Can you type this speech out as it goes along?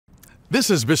This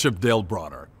is Bishop Dale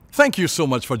Bronner. Thank you so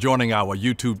much for joining our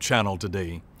YouTube channel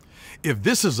today. If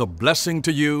this is a blessing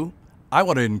to you, I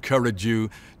want to encourage you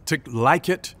to like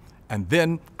it and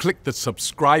then click the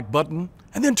subscribe button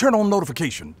and then turn on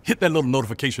notification. Hit that little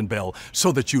notification bell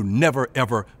so that you never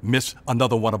ever miss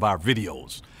another one of our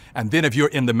videos. And then if you're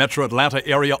in the Metro Atlanta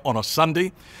area on a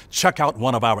Sunday, check out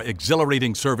one of our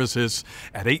exhilarating services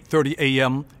at 8:30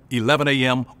 a.m., 11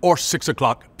 a.m., or 6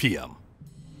 o'clock p.m.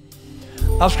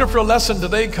 Our scriptural lesson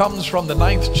today comes from the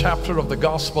 9th chapter of the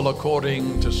Gospel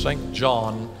according to St.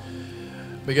 John,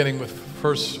 beginning with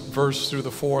first verse through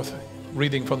the 4th,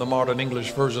 reading from the Modern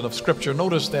English Version of Scripture.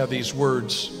 Notice there these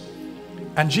words,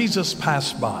 "And Jesus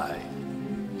passed by.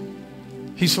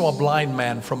 He saw a blind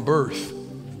man from birth.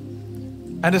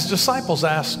 And his disciples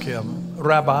asked him,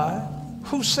 'Rabbi,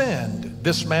 who sinned,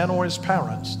 this man or his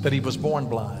parents, that he was born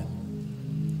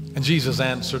blind?' And Jesus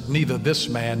answered, 'Neither this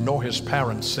man nor his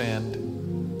parents sinned,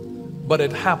 but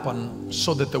it happened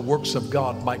so that the works of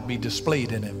God might be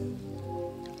displayed in him.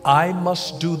 I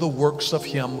must do the works of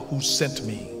him who sent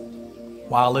me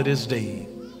while it is day.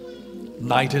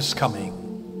 Night is coming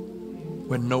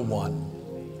when no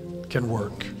one can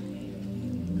work.'"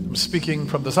 I'm speaking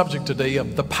from the subject today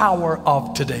of the power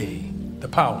of today. The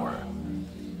power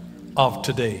of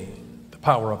today. The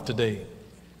power of today.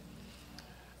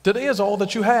 Today is all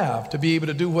that you have to be able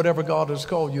to do whatever God has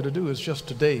called you to do. Is just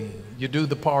today. You do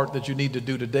the part that you need to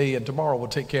do today, and tomorrow will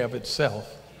take care of itself.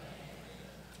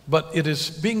 But it is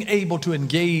being able to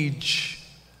engage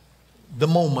the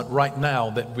moment right now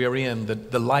that we're in,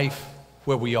 the life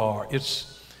where we are. It's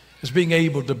being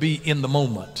able to be in the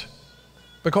moment.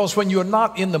 Because when you're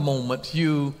not in the moment,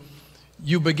 you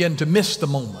begin to miss the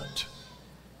moment.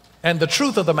 And the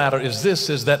truth of the matter is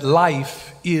this, is that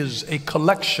life is a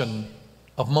collection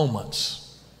of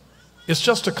moments. It's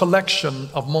just a collection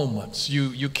of moments.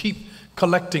 You keep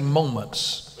collecting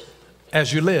moments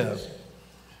as you live.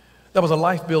 There was a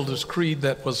Life Builder's Creed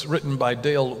that was written by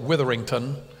Dale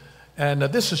Witherington, and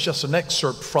this is just an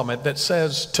excerpt from it that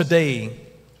says, "Today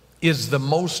is the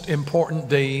most important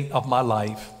day of my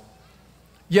life.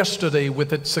 Yesterday,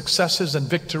 with its successes and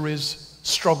victories,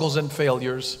 struggles and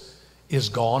failures, is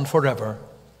gone forever.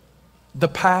 The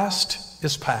past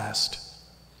is past,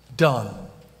 done,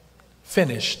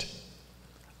 finished.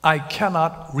 I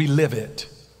cannot relive it.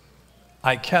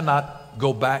 I cannot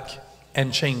go back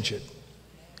and change it.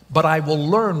 But I will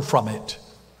learn from it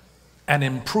and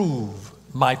improve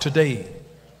my today.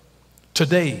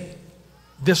 Today,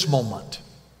 this moment,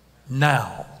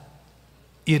 now,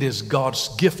 it is God's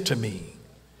gift to me,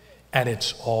 and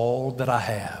it's all that I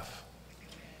have."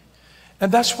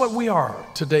 And that's what we are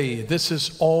today. This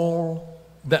is all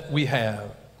that we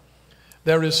have.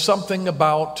 There is something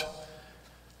about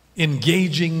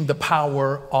engaging the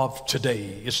power of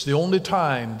today. It's the only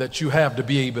time that you have to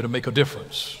be able to make a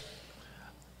difference.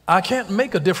 I can't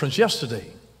make a difference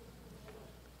yesterday.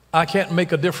 I can't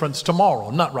make a difference tomorrow,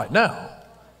 not right now.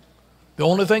 The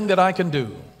only thing that I can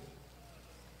do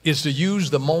is to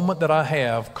use the moment that I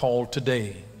have called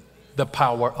today, the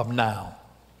power of now.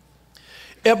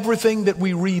 Everything that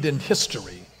we read in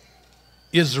history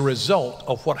is a result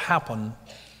of what happened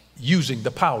using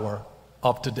the power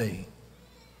of today,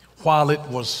 while it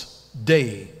was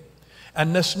day.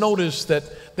 And let's notice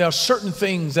that there are certain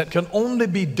things that can only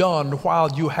be done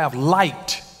while you have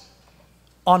light,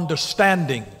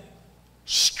 understanding,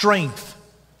 strength,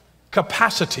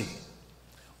 capacity,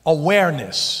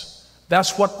 awareness.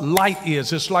 That's what light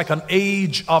is. It's like an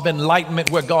age of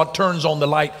enlightenment where God turns on the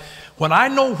light. When I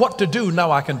know what to do,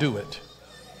 now I can do it.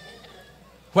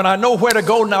 When I know where to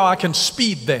go, now I can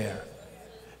speed there.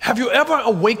 Have you ever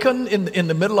awakened in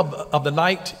the middle of the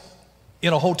night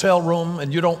in a hotel room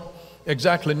and you don't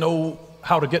exactly know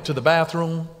how to get to the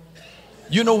bathroom?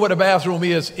 You know where the bathroom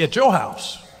is at your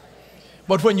house.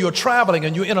 But when you're traveling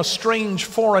and you're in a strange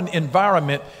foreign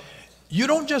environment, you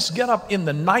don't just get up in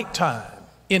the nighttime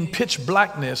in pitch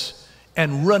blackness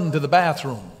and run to the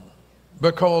bathroom,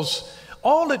 because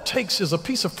all it takes is a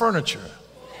piece of furniture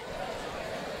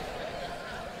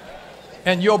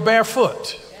and you're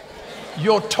barefoot,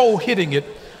 your toe hitting it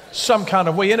some kind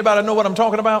of way. Anybody know what I'm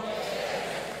talking about?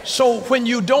 So when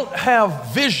you don't have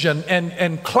vision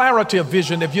and clarity of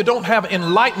vision, if you don't have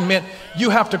enlightenment, you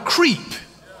have to creep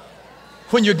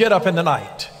when you get up in the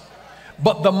night.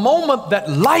 But the moment that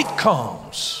light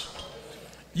comes,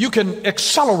 you can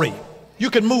accelerate.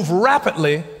 You can move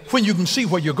rapidly when you can see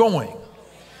where you're going.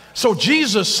 So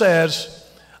Jesus says,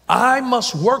 I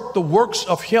must work the works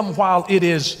of him while it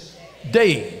is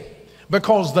day,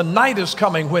 because the night is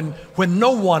coming when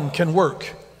no one can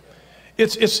work.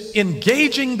 It's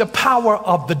engaging the power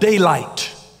of the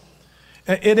daylight.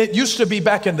 And it used to be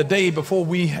back in the day before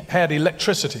we had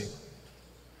electricity.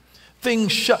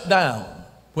 Things shut down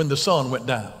when the sun went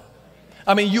down.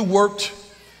 I mean, you worked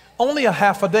only a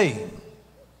half a day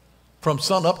from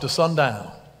sun up to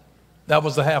sundown. That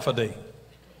was the half a day.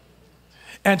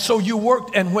 And so you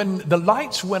worked, and when the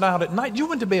lights went out at night, you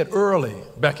went to bed early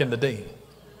back in the day.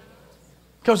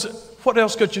 Because what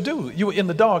else could you do? You were in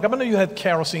the dark. I know you had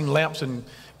kerosene lamps and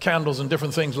candles and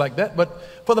different things like that, but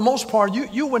for the most part,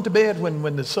 you went to bed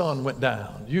when the sun went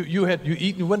down. You eat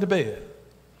and you went to bed.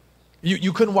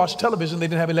 You couldn't watch television, they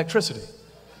didn't have electricity.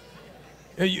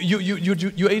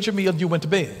 You ate your meal, you went to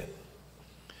bed.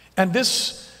 And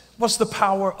this was the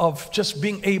power of just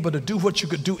being able to do what you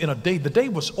could do in a day. The day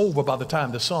was over by the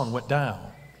time the sun went down.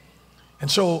 And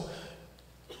so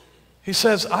he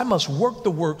says, I must work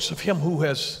the works of him who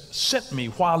has sent me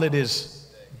while it is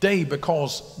day,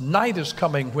 because night is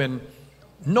coming when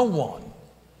no one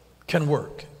can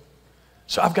work.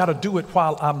 So I've got to do it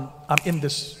while I'm in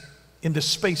this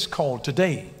space called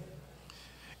today.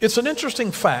 It's an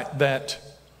interesting fact that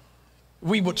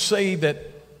we would say that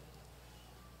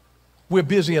we're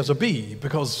busy as a bee,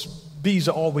 because bees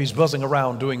are always buzzing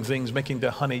around doing things, making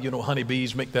their honey. You know,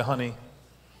 honeybees make their honey,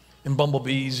 and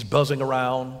bumblebees buzzing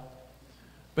around.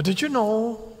 But did you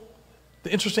know,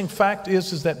 the interesting fact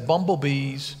is that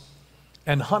bumblebees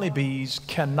and honeybees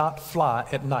cannot fly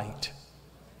at night.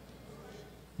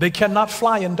 They cannot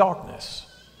fly in darkness.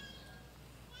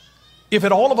 If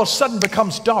it all of a sudden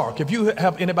becomes dark, if you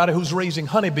have anybody who's raising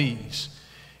honeybees,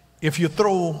 if you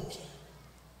throw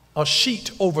a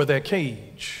sheet over their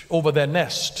cage, over their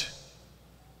nest,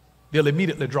 they'll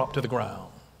immediately drop to the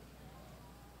ground,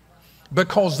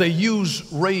 because they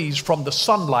use rays from the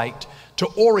sunlight to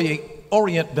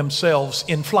orient themselves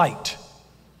in flight.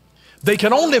 They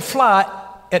can only fly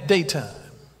at daytime,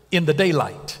 in the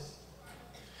daylight.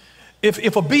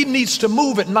 If a bee needs to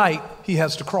move at night, he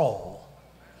has to crawl.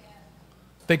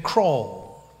 They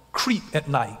crawl, creep at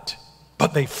night,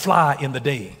 but they fly in the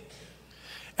day.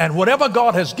 And whatever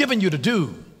God has given you to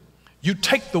do, you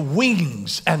take the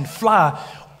wings and fly,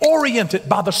 oriented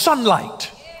by the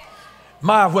sunlight.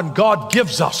 When God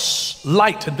gives us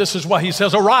light, and this is why he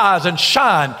says, arise and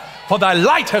shine, for thy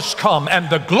light has come, and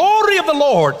the glory of the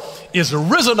Lord is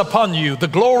risen upon you. The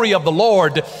glory of the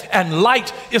Lord and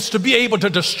light is to be able to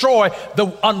destroy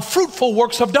the unfruitful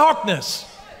works of darkness.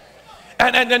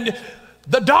 And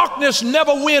the darkness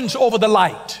never wins over the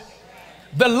light.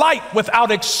 The light, without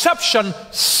exception,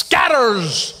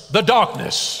 scatters the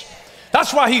darkness.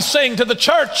 That's why he's saying to the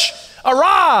church,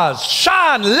 arise,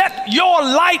 shine, let your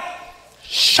light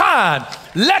shine.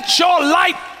 Let your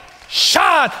light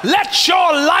shine. Let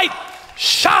your light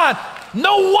shine.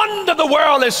 No wonder the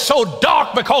world is so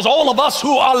dark, because all of us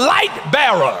who are light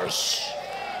bearers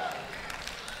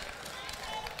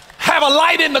have a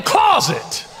light in the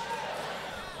closet.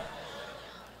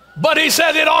 But he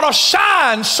said it ought to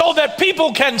shine so that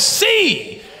people can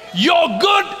see your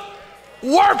good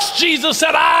works. Jesus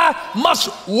said, I must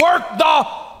work the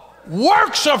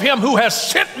works of him who has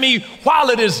sent me while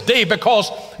it is day, because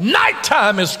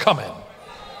nighttime is coming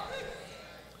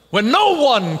when no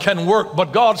one can work.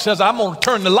 But God says, I'm going to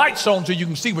turn the lights on so you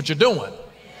can see what you're doing.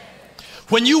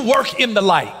 When you work in the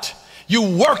light,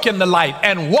 you work in the light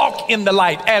and walk in the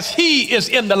light as he is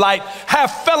in the light, have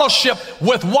fellowship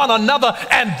with one another,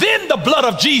 and then the blood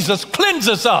of Jesus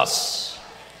cleanses us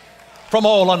from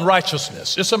all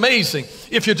unrighteousness. It's amazing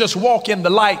if you just walk in the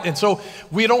light. And so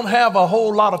we don't have a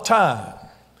whole lot of time.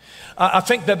 I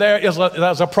think that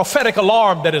there's a prophetic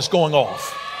alarm that is going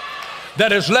off,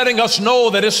 that is letting us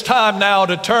know that it's time now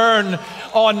to turn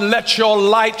on let your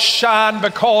light shine,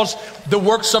 because the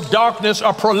works of darkness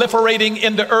are proliferating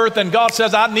in the earth. And God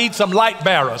says, I need some light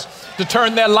bearers to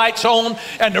turn their lights on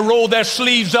and to roll their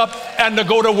sleeves up and to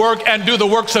go to work and do the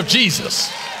works of Jesus.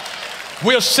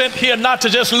 We're sent here not to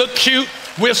just look cute.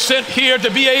 We're sent here to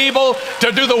be able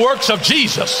to do the works of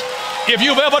Jesus. If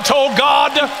you've ever told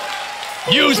God,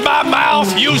 use my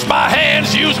mouth, use my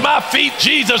hands, use my feet,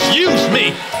 Jesus, use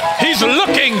me, he's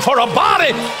looking for a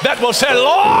body that will say,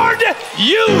 Lord,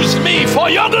 use me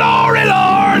for your glory,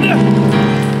 Lord.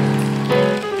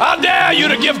 I dare you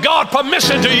to give God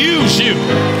permission to use you,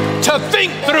 to think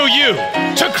through you,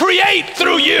 to create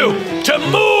through you, to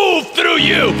move through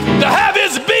you, to have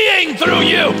his being through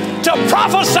you, to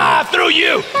prophesy through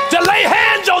you, to lay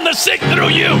hands on the sick through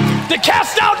you, to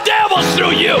cast out devils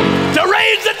through you, to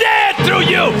raise the dead through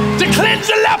you, to cleanse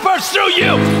the lepers through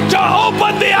you, to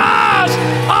open the eyes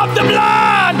of the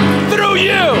blind through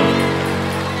you.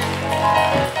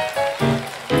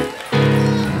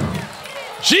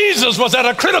 Jesus Jesus was at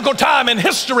a critical time in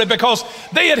history because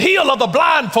they had healed of the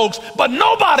blind folks, but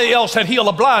nobody else had healed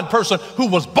a blind person who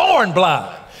was born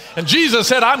blind. And Jesus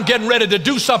said, I'm getting ready to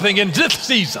do something in this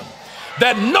season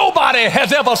that nobody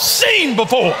has ever seen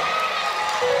before.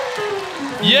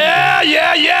 Yeah.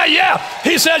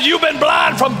 He says, you've been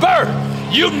blind from birth.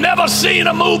 You've never seen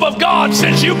a move of God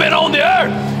since you've been on the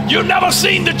earth. You've never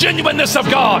seen the genuineness of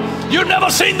God. You've never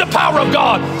seen the power of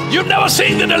God. You've never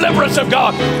seen the deliverance of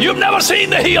God. You've never seen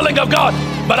the healing of God.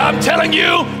 But I'm telling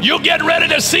you, you're getting ready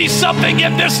to see something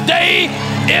in this day,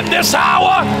 in this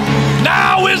hour.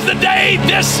 Now is the day.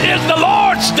 This is the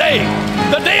Lord's day.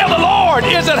 The day of the Lord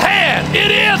is at hand.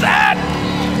 It is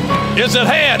at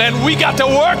hand. And we got to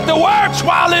work the works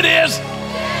while it is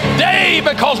day,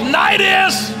 because night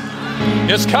is.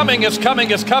 It's coming, it's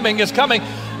coming, it's coming, it's coming.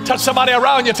 Touch somebody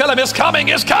around you, tell them it's coming,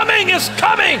 it's coming, it's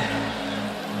coming.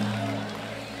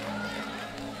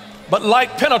 But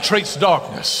light penetrates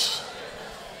darkness.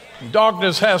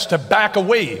 Darkness has to back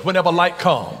away whenever light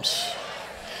comes.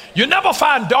 You never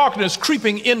find darkness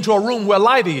creeping into a room where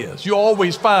light is. You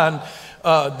always find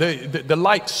the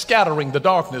light scattering the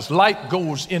darkness. Light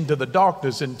goes into the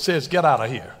darkness and says, get out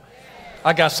of here.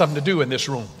 I got something to do in this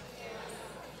room.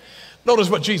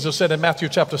 Notice what Jesus said in Matthew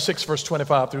chapter 6, verse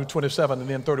 25 through 27, and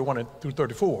then 31 through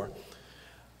 34.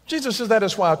 Jesus says, that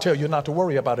is why I tell you not to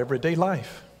worry about everyday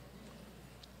life,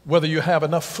 whether you have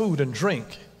enough food and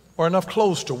drink or enough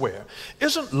clothes to wear.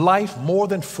 Isn't life more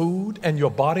than food and your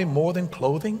body more than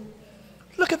clothing?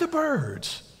 Look at the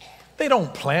birds. They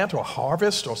don't plant or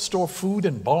harvest or store food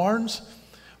in barns,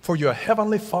 for your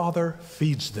heavenly Father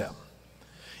feeds them.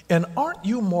 And aren't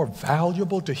you more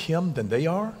valuable to him than they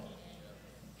are?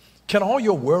 Can all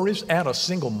your worries add a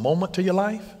single moment to your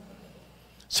life?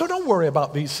 So don't worry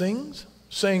about these things,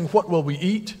 saying, what will we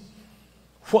eat?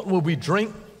 What will we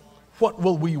drink? What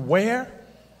will we wear?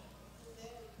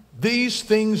 These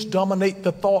things dominate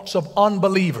the thoughts of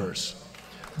unbelievers.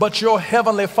 But your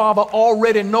heavenly Father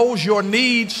already knows your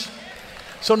needs.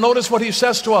 So notice what he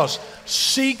says to us.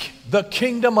 Seek the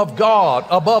kingdom of God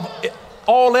above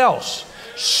all else.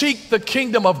 Seek the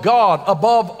kingdom of God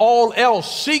above all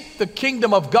else. Seek the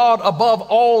kingdom of God above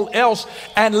all else,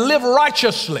 and live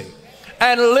righteously,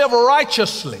 and live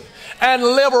righteously, and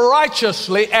live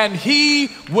righteously, and he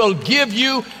will give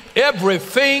you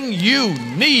everything you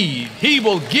need. He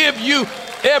will give you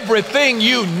everything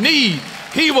you need.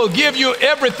 He will give you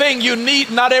everything you need,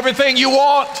 not everything you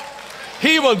want.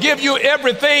 He will give you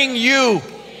everything you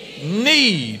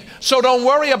need. So don't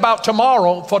worry about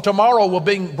tomorrow, for tomorrow will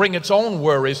bring its own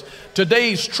worries.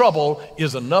 Today's trouble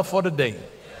is enough for today.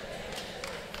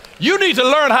 You need to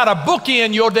learn how to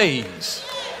bookend your days,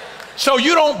 so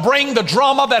you don't bring the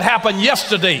drama that happened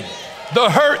yesterday, the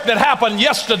hurt that happened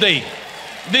yesterday,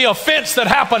 the offense that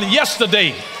happened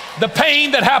yesterday, the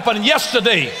pain that happened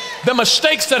yesterday, the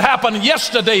mistakes that happened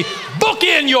yesterday.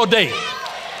 Bookend your day.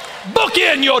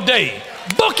 Bookend your day.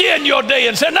 Bookend your day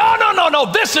and say,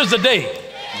 no, this is the day.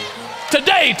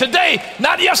 Today,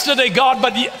 not yesterday, God,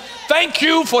 but thank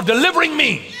you for delivering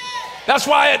me. That's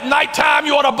why at nighttime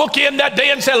you ought to bookend that day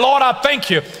and say, Lord, I thank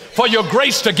you for your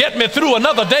grace to get me through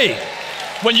another day.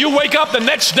 When you wake up the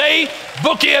next day,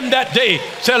 bookend that day.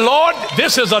 Say, Lord,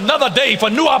 this is another day for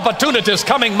new opportunities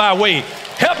coming my way.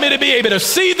 Help me to be able to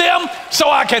see them so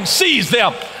I can seize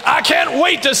them. I can't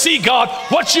wait to see, God,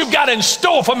 what you've got in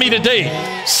store for me today.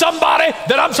 Somebody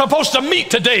that I'm supposed to meet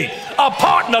today. A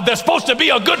partner that's supposed to be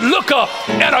a good lookup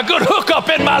and a good hookup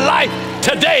in my life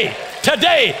today.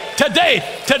 Today,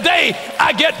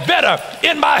 I get better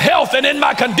in my health and in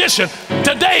my condition.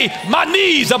 Today, my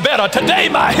knees are better. Today,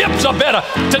 my hips are better.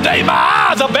 Today, my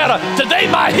eyes are better. Today,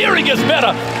 my hearing is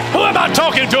better. Who am I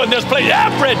talking to in this place?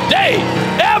 Every day,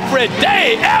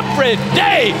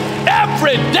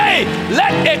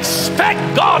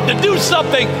 expect God to do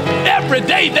something every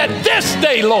day. That this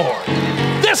day, Lord,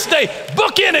 this day,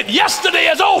 bookend it. Yesterday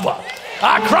is over.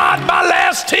 I cried my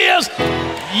last tears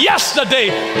yesterday.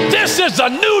 This is a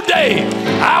new day.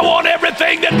 I want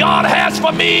everything that God has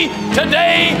for me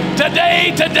today,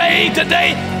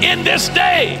 in this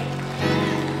day.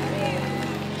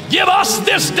 Give us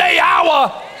this day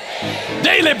our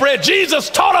daily bread.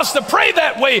 Jesus taught us to pray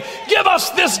that way. Give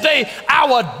us this day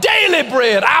our daily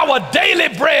bread. Our daily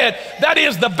bread. That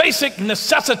is the basic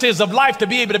necessities of life to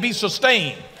be able to be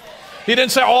sustained. He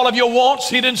didn't say all of your wants.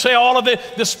 He didn't say all of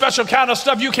the special kind of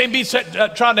stuff. You can't be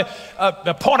trying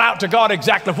to point out to God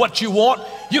exactly what you want.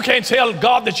 You can't tell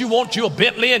God that you want you a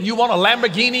Bentley and you want a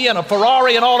Lamborghini and a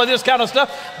Ferrari and all of this kind of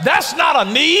stuff. That's not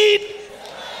a need.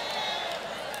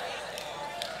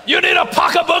 You need a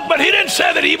pocketbook, but he didn't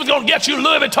say that he was going to get you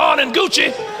Louis Vuitton and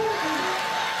Gucci.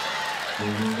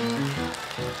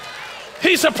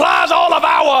 He supplies all of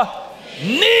our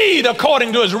need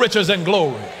according to his riches and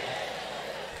glory.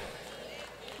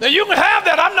 Now you can have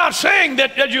that. I'm not saying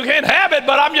that you can't have it,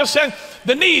 but I'm just saying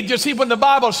the need. You see, when the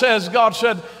Bible says, God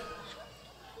said,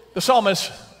 the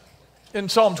psalmist in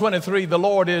Psalm 23, the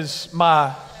Lord is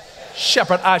my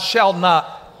shepherd, I shall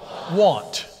not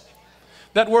want.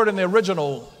 That word in the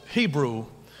original Hebrew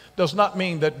does not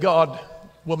mean that God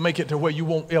will make it to where you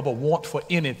won't ever want for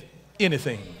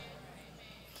anything.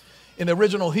 In the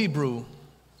original Hebrew,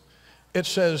 it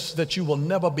says that you will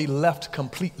never be left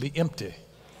completely empty.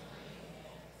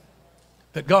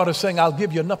 That God is saying, I'll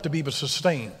give you enough to be able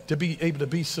to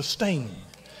be sustained.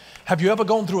 Have you ever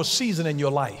gone through a season in your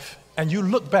life and you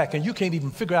look back and you can't even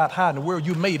figure out how in the world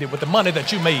you made it with the money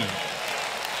that you made?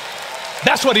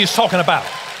 That's what he's talking about.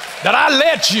 That I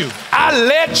led you.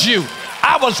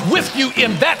 I was with you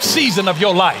in that season of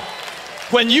your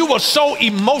life when you were so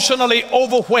emotionally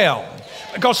overwhelmed.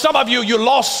 Because some of you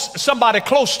lost somebody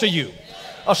close to you,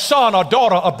 a son, a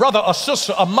daughter, a brother, a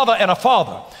sister, a mother, and a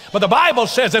father. But the Bible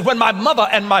says that when my mother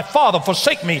and my father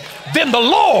forsake me, then the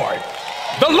Lord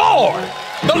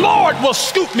will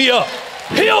scoop me up.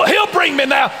 He'll bring me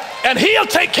now, and he'll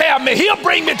take care of me. He'll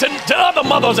bring me to other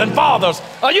mothers and fathers.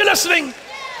 Are you listening?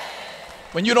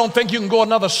 When you don't think you can go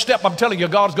another step, I'm telling you,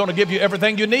 God's going to give you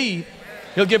everything you need.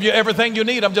 He'll give you everything you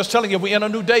need. I'm just telling you, we're in a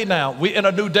new day now. We're in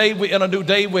a new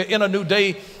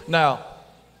day now.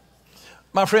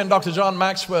 My friend Dr. John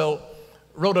Maxwell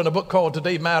wrote in a book called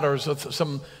Today Matters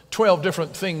some 12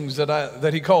 different things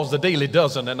that he calls the daily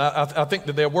dozen. And I think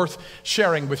that they're worth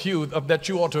sharing with you, that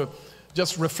you ought to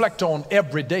just reflect on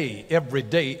every day.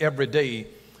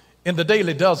 In the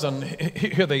daily dozen,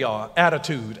 here they are: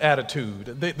 attitude.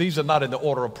 These are not in the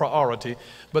order of priority,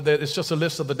 but it's just a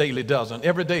list of the daily dozen.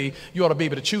 Every day, you ought to be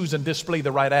able to choose and display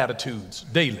the right attitudes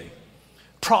daily.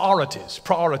 Priorities.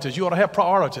 You ought to have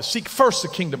priorities. Seek first the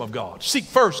kingdom of God. Seek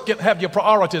first, have your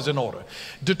priorities in order.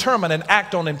 Determine and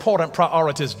act on important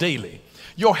priorities daily.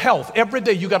 Your health. Every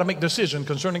day, you got to make decisions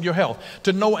concerning your health,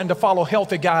 to know and to follow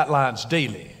healthy guidelines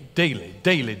daily.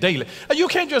 You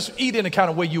can't just eat any kind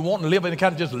of way you want and live any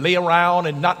kind of just lay around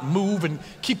and not move and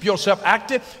keep yourself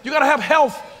active. You got to have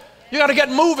health. You got to get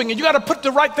moving, and you got to put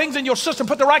the right things in your system,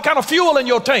 put the right kind of fuel in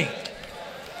your tank.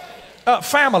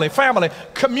 Family.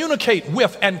 Communicate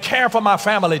with and care for my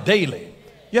family daily.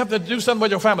 You have to do something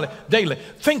with your family daily.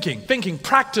 Thinking,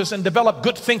 practice and develop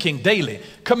good thinking daily.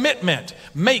 Commitment,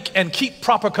 make and keep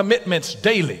proper commitments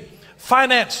daily.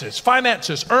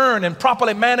 Finances, earn and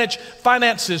properly manage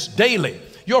finances daily.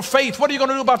 Your faith, what are you going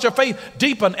to do about your faith?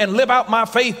 Deepen and live out my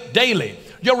faith daily.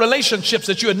 Your relationships,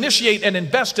 that you initiate and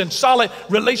invest in solid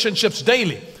relationships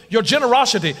daily. Your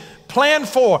generosity, plan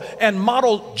for and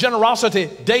model generosity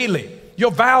daily. Your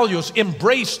values,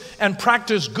 embrace and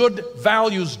practice good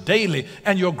values daily.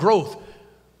 And your growth,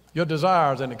 your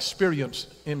desires and experience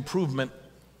improvement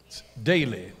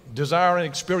daily. Desire and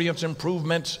experience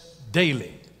improvements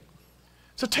daily.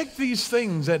 So take these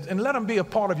things and let them be a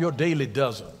part of your daily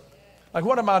dozen. Like,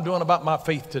 what am I doing about my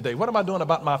faith today? What am I doing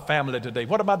about my family today?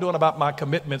 What am I doing about my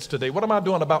commitments today? What am I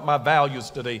doing about my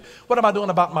values today? What am I doing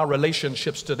about my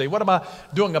relationships today? What am I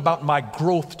doing about my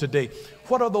growth today?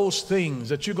 What are those things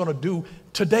that you're going to do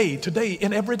today,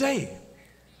 and every day?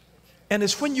 And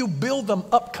it's when you build them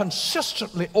up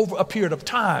consistently over a period of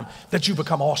time that you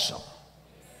become awesome.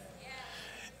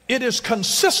 It is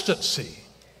consistency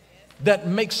that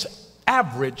makes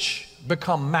average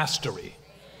become mastery.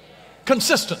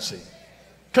 Consistency.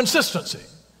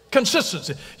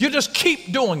 You just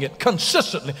keep doing it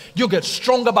consistently. You'll get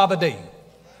stronger by the day.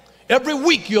 Every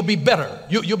week you'll be better.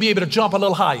 You'll be able to jump a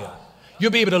little higher.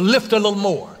 You'll be able to lift a little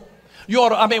more.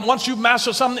 Once you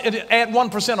master something, add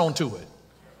 1% onto it.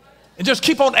 And just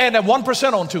keep on adding that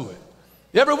 1% onto it.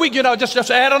 Every week,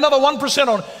 just add another 1%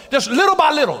 on it. Just little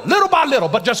by little,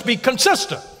 but just be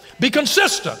consistent. Be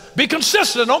consistent.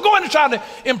 Don't go in and try to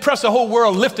impress the whole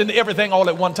world lifting everything all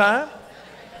at one time.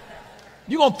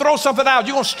 You're going to throw something out.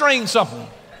 You're going to strain something.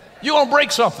 You're going to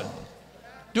break something.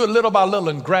 Do it little by little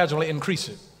and gradually increase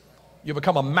it. You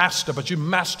become a master, but you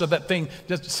master that thing.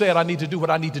 Just said, I need to do what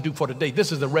I need to do for today.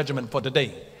 This is the regimen for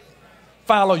today.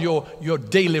 Follow your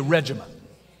daily regimen.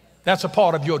 That's a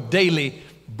part of your daily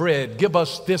bread. Give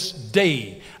us this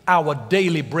day our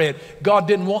daily bread. God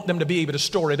didn't want them to be able to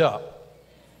store it up.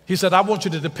 He said, I want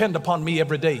you to depend upon me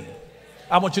every day.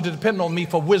 I want you to depend on me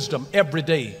for wisdom every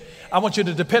day. I want you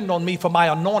to depend on me for my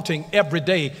anointing every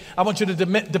day. I want you to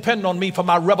depend on me for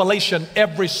my revelation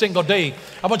every single day.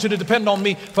 I want you to depend on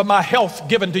me for my health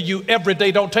given to you every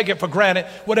day. Don't take it for granted.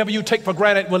 Whatever you take for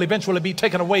granted will eventually be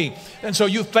taken away. And so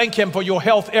you thank him for your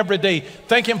health every day.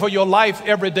 Thank him for your life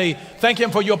every day. Thank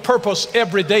him for your purpose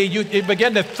every day. You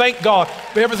begin to thank God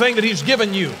for everything that he's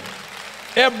given you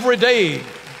every day.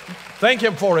 Thank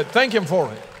him for it. Thank him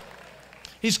for it.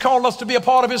 He's called us to be a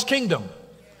part of his kingdom.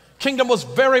 Kingdom was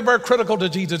very, very critical to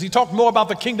Jesus. He talked more about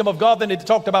the kingdom of God than he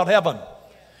talked about heaven.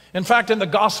 In fact, in the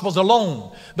Gospels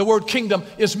alone, the word kingdom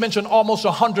is mentioned almost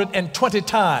 120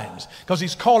 times because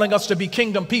he's calling us to be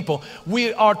kingdom people.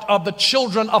 We are of the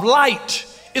children of light.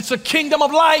 It's a kingdom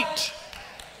of light.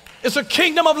 It's a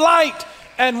kingdom of light.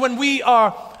 And when we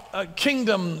are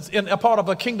kingdoms, in a part of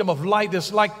a kingdom of light,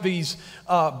 it's like these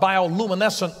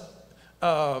bioluminescent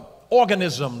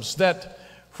organisms that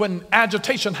when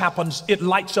agitation happens, it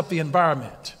lights up the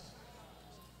environment.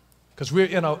 Because we're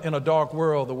in a dark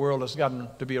world. The world has gotten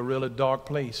to be a really dark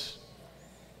place.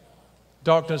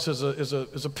 Darkness is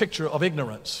a picture of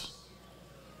ignorance.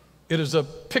 It is a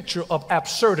picture of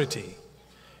absurdity.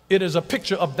 It is a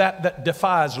picture of that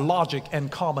defies logic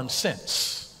and common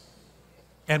sense.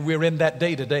 And we're in that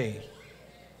day today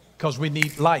because we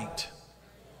need light.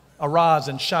 Arise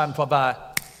and shine, for thy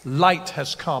light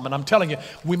has come. And I'm telling you,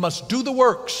 we must do the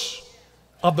works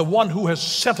of the one who has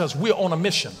sent us. We're on a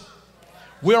mission.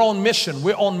 We're on mission.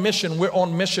 We're on mission. We're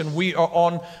on mission. We are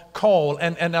on call.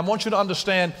 And I want you to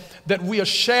understand that we are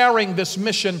sharing this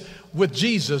mission with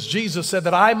Jesus. Jesus said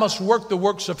that I must work the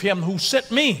works of him who sent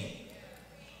me.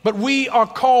 But we are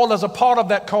called as a part of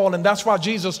that call, and that's why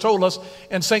Jesus told us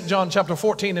in St. John chapter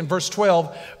 14 and verse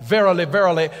 12, verily,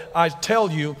 verily, I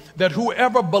tell you that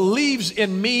whoever believes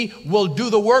in me will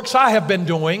do the works I have been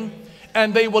doing,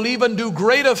 and they will even do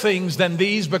greater things than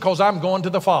these because I'm going to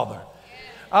the Father.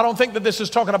 I don't think that this is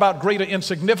talking about greater in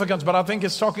significance, but I think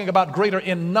it's talking about greater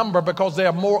in number because there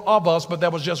are more of us, but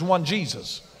there was just one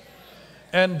Jesus.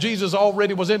 And Jesus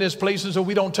already was in his place, and so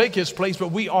we don't take his place,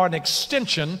 but we are an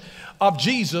extension of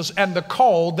Jesus and the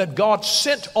call that God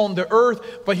sent on the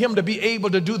earth for him to be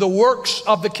able to do the works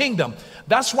of the kingdom.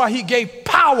 That's why he gave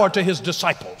power to his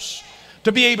disciples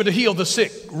to be able to heal the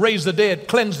sick, raise the dead,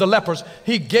 cleanse the lepers.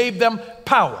 He gave them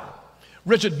power.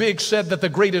 Richard Biggs said that the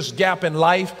greatest gap in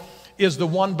life is the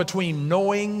one between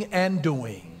knowing and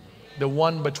doing. The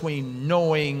one between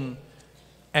knowing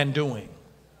and doing.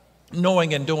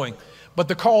 Knowing and doing. But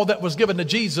the call that was given to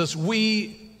Jesus,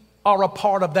 we are a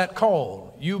part of that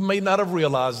call. You may not have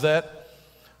realized that,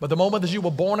 but the moment that you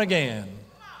were born again,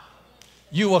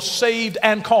 you were saved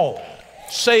and called.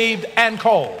 Saved and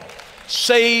called.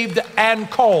 Saved and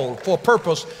called for a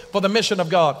purpose, for the mission of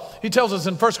God. He tells us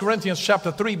in 1 Corinthians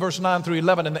chapter 3, verse 9 through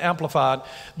 11 in the Amplified,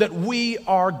 that we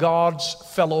are God's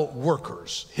fellow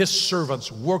workers, his servants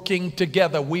working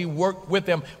together. We work with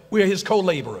him. We are his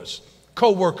co-laborers,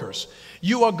 co-workers.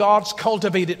 You are God's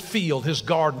cultivated field, his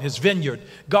garden, his vineyard,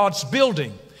 God's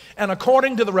building. And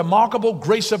according to the remarkable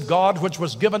grace of God, which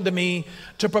was given to me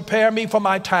to prepare me for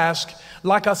my task,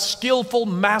 like a skillful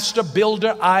master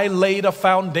builder, I laid a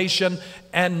foundation,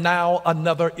 and now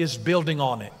another is building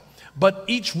on it. But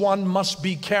each one must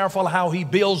be careful how he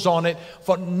builds on it,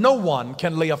 for no one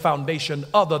can lay a foundation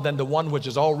other than the one which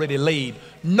is already laid.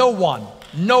 No one,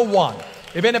 no one.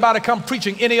 If anybody come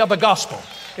preaching any other gospel,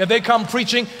 if they come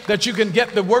preaching that you can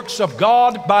get the works of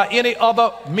God by any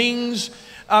other means,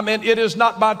 it is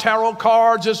not by tarot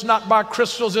cards, it's not by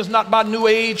crystals, it's not by New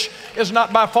Age, it's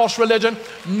not by false religion.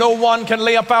 No one can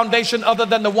lay a foundation other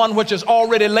than the one which is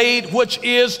already laid, which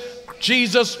is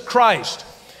Jesus Christ.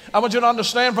 I want you to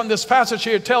understand from this passage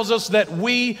here, it tells us that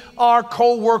we are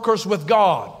co-workers with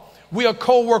God. We are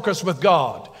co-workers with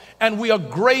God, and we are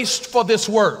graced for this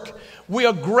work. We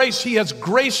are graced. He has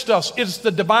graced us. It's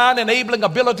the divine enabling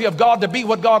ability of God to be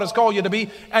what God has called you to be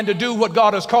and to do what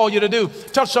God has called you to do.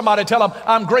 Touch somebody, tell them,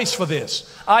 I'm graced for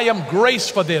this. I am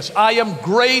graced for this. I am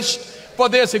graced for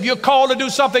this. If you're called to do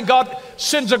something, God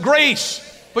sends a grace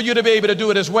for you to be able to do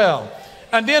it as well.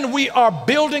 And then we are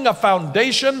building a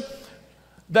foundation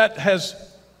that has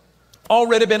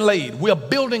already been laid. We're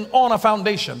building on a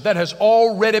foundation that has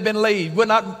already been laid. We're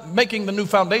not making the new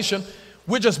foundation.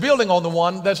 We're just building on the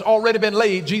one that's already been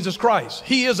laid, Jesus Christ.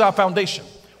 He is our foundation.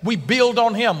 We build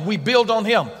on him. We build on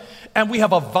him. And we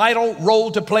have a vital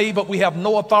role to play, but we have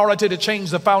no authority to change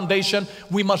the foundation.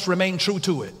 We must remain true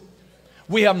to it.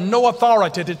 We have no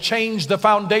authority to change the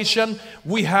foundation.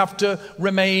 We have to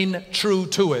remain true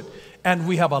to it. And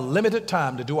we have a limited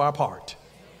time to do our part.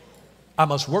 I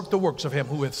must work the works of him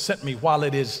who hath sent me while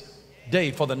it is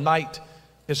day, for the night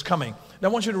is coming. Now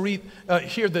I want you to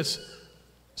hear this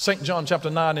St. John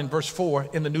chapter 9 and verse 4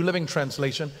 in the New Living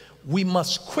Translation, we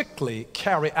must quickly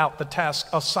carry out the task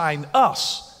assigned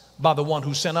us by the one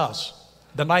who sent us.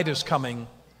 The night is coming,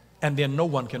 and then no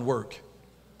one can work.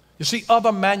 You see,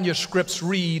 other manuscripts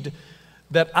read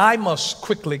that I must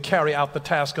quickly carry out the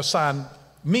task assigned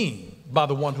me by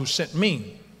the one who sent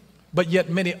me. But yet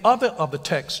many other of the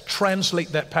texts translate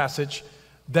that passage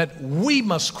that we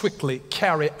must quickly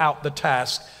carry out the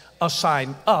task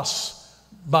assigned us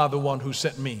by the one who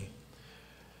sent me.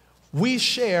 We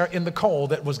share in the call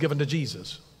that was given to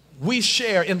Jesus. We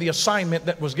share in the assignment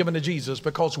that was given to Jesus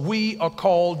because we are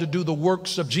called to do the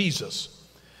works of Jesus.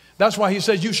 That's why he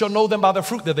says, you shall know them by the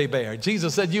fruit that they bear.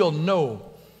 Jesus said, you'll know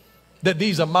that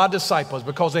these are my disciples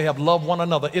because they have loved one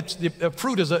another.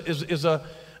 Fruit is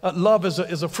love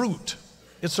is a fruit.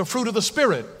 It's a fruit of the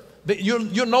Spirit.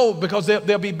 You know because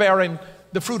they'll be bearing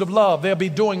the fruit of love. They'll be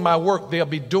doing my work. They'll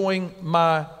be doing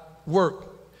my work.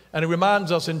 And it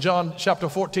reminds us in John chapter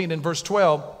 14 and verse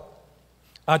 12,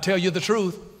 I tell you the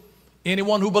truth,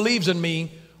 anyone who believes in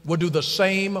me will do the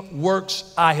same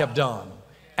works I have done,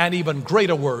 and even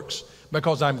greater works,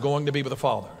 because I'm going to be with the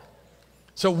Father.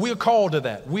 So we're called to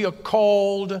that. We are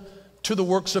called to the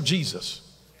works of Jesus.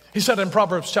 He said in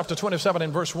Proverbs chapter 27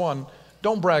 and verse 1,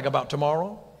 don't brag about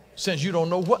tomorrow, since you don't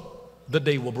know what the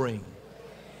day will bring.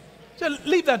 So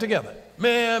leave that together.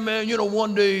 Man, you know,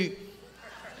 one day,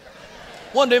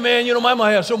 man, you know, I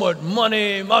might have so much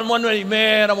money. One day,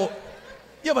 man,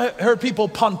 you ever heard people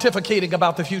pontificating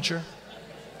about the future?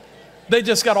 They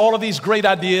just got all of these great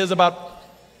ideas about,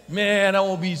 man, I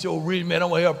won't be so rich, man. I'm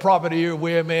going to have property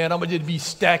everywhere, man. I'm going to just be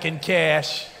stacking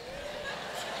cash.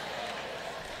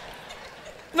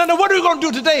 Now, what are we going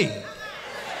to do today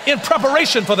in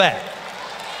preparation for that?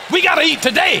 We got to eat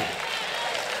today.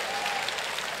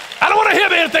 I don't want to hear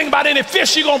anything about any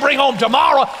fish you're going to bring home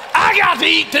tomorrow. I got to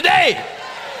eat today.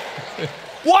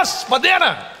 What's for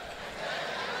dinner?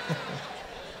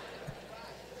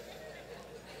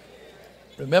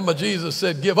 Remember, Jesus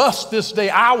said, give us this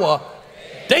day our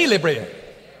daily bread.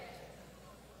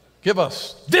 Give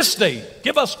us this day,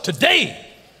 give us today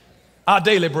our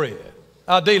daily bread.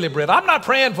 Our daily bread. I'm not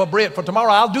praying for bread for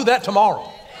tomorrow. I'll do that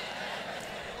tomorrow.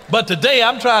 But today,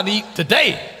 I'm trying to eat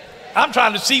today. I'm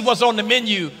trying to see what's on the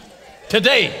menu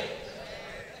today.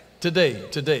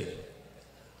 Today.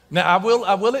 Now, I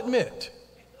will admit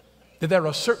that there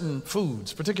are certain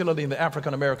foods, particularly in the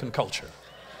African American culture,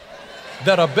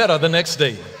 that are better the next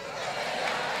day.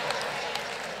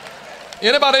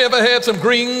 Anybody ever had some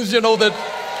greens, you know, that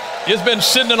it's been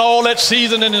sitting in all that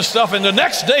seasoning and stuff, and the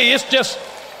next day it's just...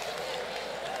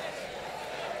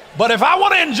 But if I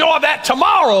want to enjoy that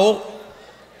tomorrow,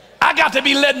 I got to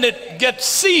be letting it get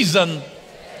seasoned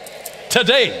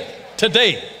today.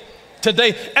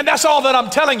 And that's all that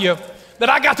I'm telling you, that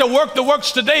I got to work the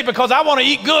works today because I want to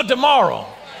eat good tomorrow.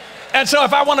 And so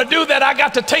if I want to do that, I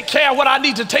got to take care of what I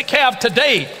need to take care of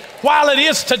today while it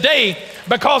is today,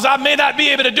 because I may not be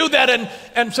able to do that.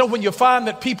 And so when you find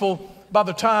that people, by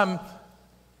the time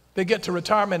they get to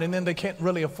retirement, and then they can't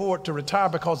really afford to retire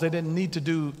because they didn't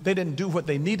do what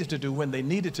they needed to do when they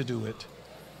needed to do it.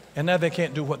 And now they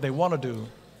can't do what they want to do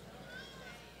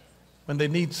when they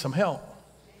need some help.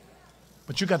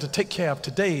 But you got to take care of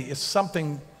today. It's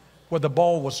something where the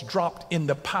ball was dropped in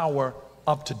the power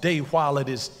of today while it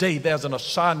is day. There's an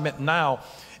assignment now.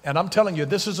 And I'm telling you,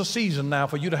 this is a season now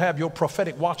for you to have your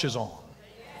prophetic watches on,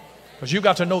 because you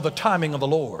got to know the timing of the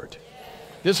Lord.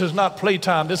 This is not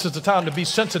playtime. This is the time to be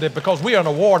sensitive, because we are in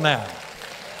a war now.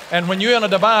 And when you're in a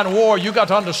divine war, you got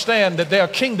to understand that there are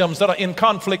kingdoms that are in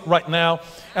conflict right now,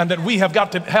 and that we have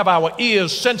got to have our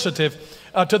ears sensitive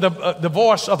to the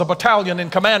voice of the battalion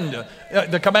and commander,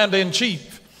 the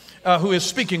commander-in-chief who is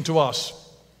speaking to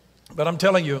us. But I'm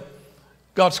telling you,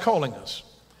 God's calling us.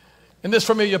 In this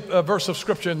familiar verse of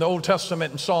scripture in the Old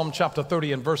Testament, in Psalm chapter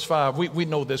 30 and verse 5, we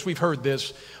know this, we've heard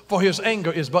this. For his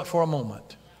anger is but for a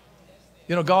moment.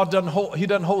 You know, God doesn't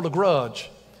hold a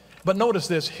grudge. But notice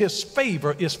this, his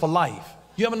favor is for life.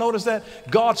 You ever notice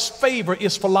that? God's favor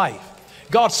is for life.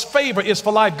 God's favor is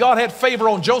for life. God had favor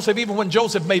on Joseph even when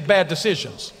Joseph made bad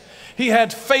decisions. He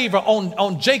had favor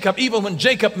on Jacob even when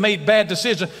Jacob made bad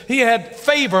decisions. He had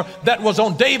favor that was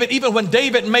on David even when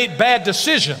David made bad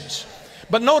decisions.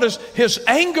 But notice, his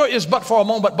anger is but for a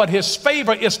moment, but his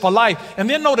favor is for life. And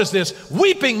then notice this,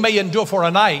 weeping may endure for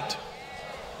a night,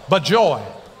 but joy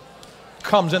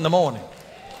comes in the morning.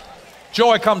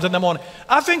 Joy comes in the morning.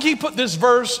 I think he put this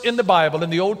verse in the Bible, in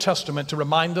the Old Testament, to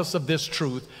remind us of this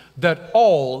truth, that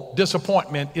all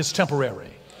disappointment is temporary.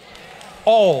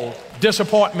 All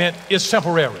disappointment is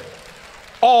temporary.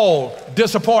 All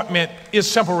disappointment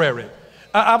is temporary.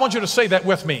 I want you to say that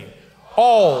with me.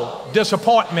 all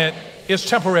disappointment is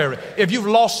temporary. If you've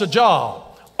lost a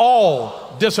job,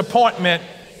 all disappointment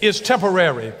is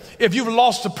temporary. If you've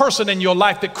lost a person in your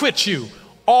life that quits you,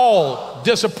 all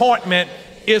disappointment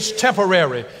is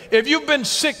temporary. If you've been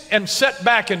sick and set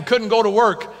back and couldn't go to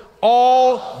work,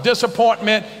 all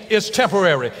disappointment is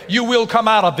temporary. You will come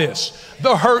out of this.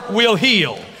 The hurt will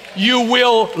heal. You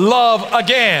will love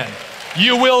again.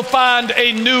 You will find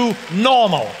a new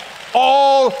normal.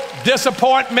 All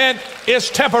disappointment is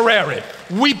temporary.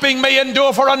 Weeping may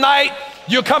endure for a night.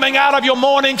 You're coming out of your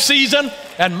mourning season,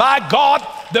 and my God,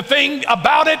 the thing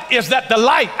about it is that the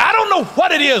light, I don't know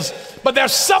what it is, but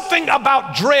there's something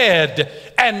about dread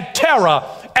and terror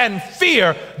and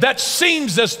fear that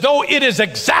seems as though it is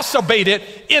exacerbated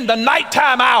in the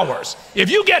nighttime hours. If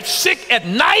you get sick at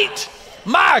night,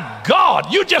 my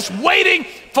God, you're just waiting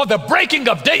for the breaking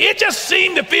of day. It just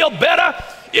seems to feel better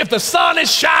if the sun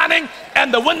is shining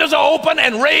and the windows are open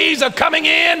and rays are coming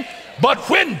in. But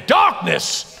when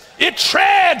darkness, it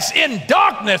treads in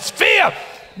darkness, fear,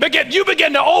 you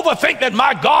begin to overthink that,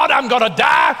 my God, I'm going to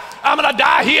die. I'm going to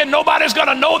die here. Nobody's going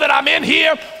to know that I'm in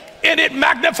here. And it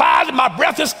magnifies, and my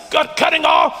breath is cutting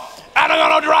off. And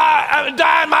I'm going to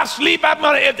die in my sleep.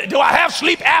 Do I have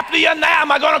sleep apnea now?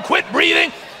 Am I going to quit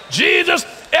breathing? Jesus,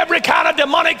 every kind of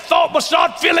demonic thought will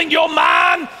start filling your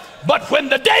mind. But when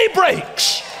the day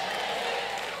breaks,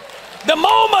 the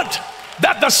moment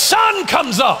that the sun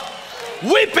comes up,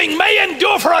 weeping may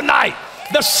endure for a night.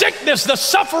 The sickness, the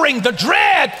suffering, the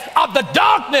dread of the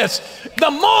darkness,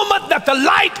 the moment that the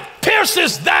light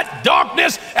pierces that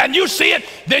darkness and you see it,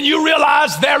 then you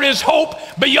realize there is hope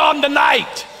beyond the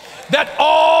night. That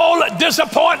all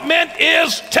disappointment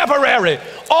is temporary.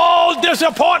 All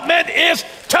disappointment is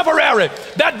temporary.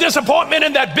 That disappointment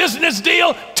in that business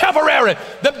deal, temporary.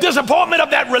 The disappointment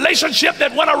of that relationship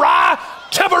that went awry,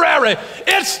 temporary.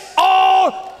 It's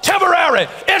all temporary.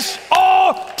 It's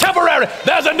all temporary.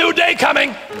 There's a new day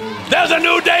coming. There's a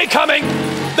new day coming.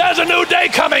 There's a new day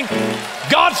coming.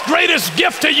 God's greatest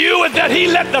gift to you is that he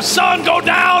let the sun go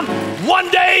down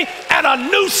one day and a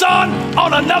new sun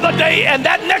on another day, and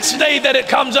that next day that it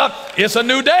comes up, it's a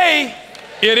new day.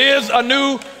 It is a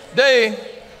new day.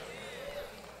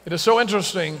 It is so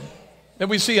interesting that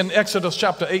we see in Exodus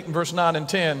chapter 8 and verse 9 and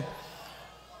 10.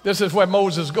 This is where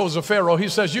Moses goes to Pharaoh. He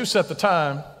says, you set the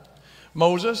time.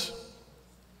 Moses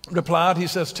replied, he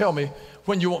says, tell me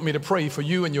when you want me to pray for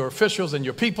you and your officials and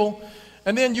your people.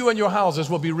 And then you and your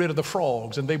houses will be rid of the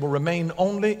frogs, and they will remain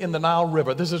only in the Nile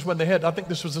River. This is when they had, I think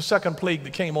this was the second plague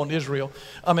that came on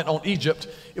on Egypt.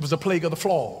 It was the plague of the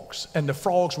frogs. And the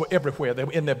frogs were everywhere. They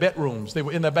were in their bedrooms. They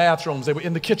were in their bathrooms. They were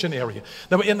in the kitchen area.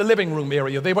 They were in the living room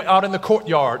area. They were out in the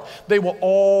courtyard. They were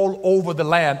all over the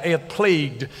land. They had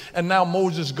plagued. And now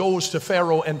Moses goes to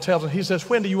Pharaoh and tells him, he says,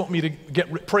 when do you want me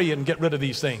to pray and get rid of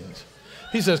these things?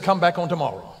 He says, come back on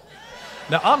tomorrow.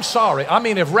 Now, I'm sorry. I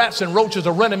mean, if rats and roaches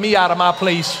are running me out of my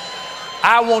place,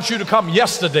 I want you to come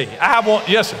yesterday.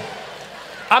 Yes, sir.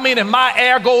 I mean, if my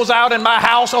air goes out in my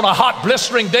house on a hot,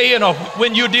 blistering day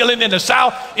when you're dealing in the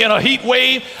South in a heat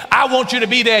wave, I want you to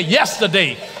be there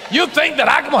yesterday. You think that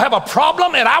I'm going to have a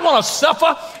problem and I want to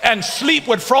suffer and sleep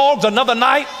with frogs another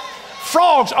night?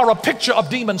 Frogs are a picture of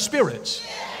demon spirits.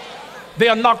 They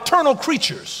are nocturnal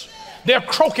creatures. They're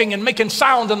croaking and making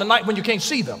sounds in the night when you can't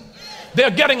see them. They're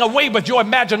getting away with your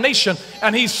imagination.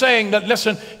 And he's saying that,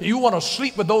 listen, you want to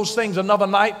sleep with those things another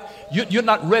night? You're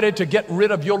not ready to get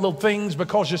rid of your little things,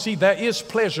 because you see, there is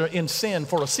pleasure in sin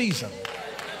for a season.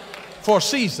 For a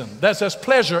season. There's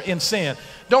pleasure in sin.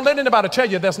 Don't let anybody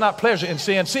tell you there's not pleasure in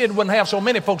sin. Sin wouldn't have so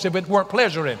many folks if it weren't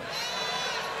pleasure in it.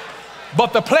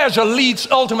 But the pleasure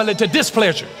leads ultimately to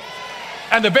displeasure.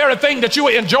 And the very thing that you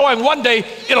were enjoying one day,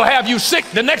 it'll have you sick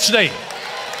the next day.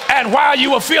 And while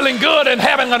you were feeling good and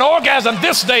having an orgasm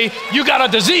this day, you got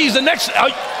a disease the next.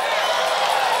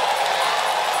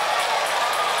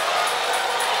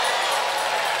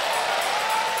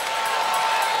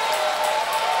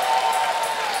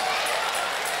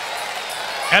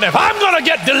 And if I'm going to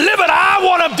get delivered, I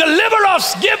want to deliver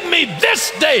us. Give me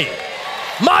this day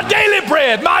my daily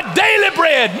bread, my daily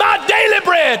bread, my daily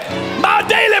bread, my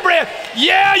daily bread.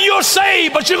 Yeah, you're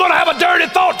saved, but you're going to have a dirty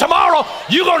thought tomorrow.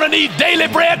 You're going to need daily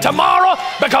bread tomorrow,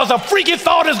 because a freaky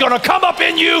thought is going to come up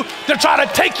in you to try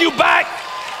to take you back.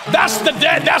 That's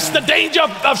the danger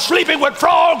of sleeping with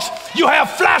frogs. You have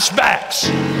flashbacks.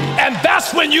 And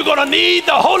that's when you're going to need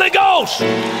the Holy Ghost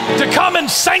to come and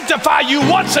sanctify you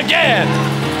once again,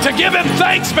 to give him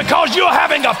thanks because you're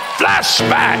having a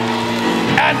flashback.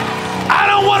 And I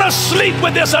don't want to sleep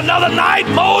with this another night.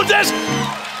 Moses,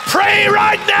 pray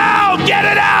right now. Get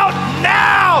it out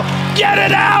now. Get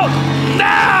it out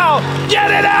now.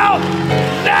 Get it out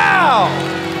now.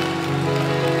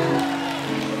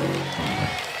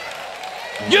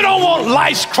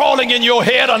 lice crawling in your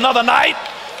head another night.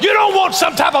 You don't want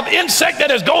some type of insect that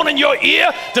has gone in your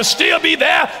ear to still be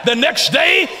there the next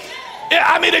day.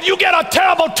 I mean, if you get a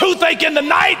terrible toothache in the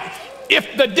night,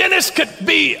 if the dentist could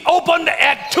be opened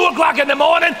at 2 o'clock in the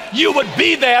morning, you would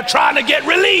be there trying to get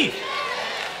relief.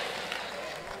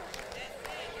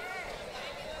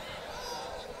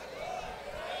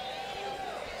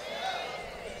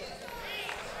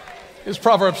 Here's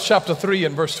Proverbs chapter 3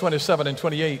 and verse 27 and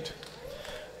 28.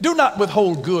 Do not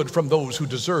withhold good from those who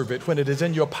deserve it when it is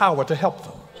in your power to help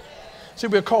them. See,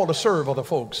 we're called to serve other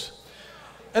folks.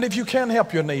 And if you can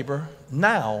help your neighbor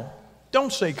now,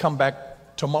 don't say come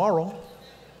back tomorrow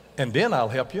and then I'll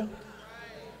help you.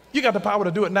 You got the power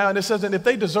to do it now. And it says, and if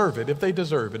they deserve it,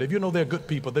 if you know they're good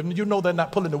people, then you know they're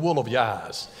not pulling the wool over your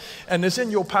eyes. And it's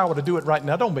in your power to do it right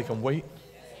now. Don't make them wait.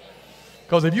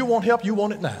 Because if you want help, you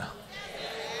want it now.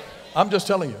 I'm just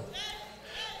telling you.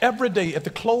 Every day, at the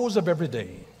close of every day,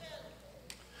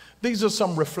 these are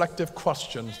some reflective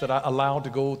questions that I allow to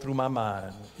go through my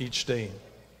mind each day.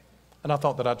 And I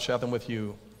thought that I'd share them with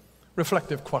you.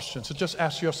 Reflective questions. So just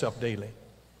ask yourself daily,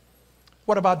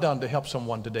 what have I done to help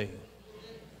someone today?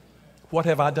 What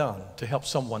have I done to help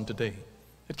someone today?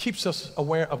 It keeps us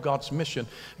aware of God's mission.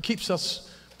 It keeps us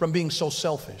from being so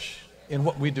selfish in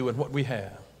what we do and what we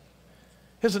have.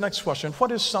 Here's the next question.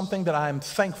 What is something that I am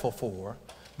thankful for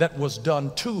that was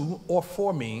done to or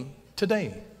for me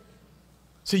today?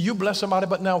 See, you bless somebody,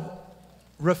 but now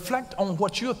reflect on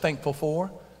what you're thankful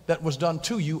for that was done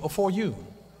to you or for you.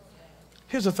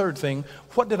 Here's the third thing.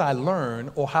 What did I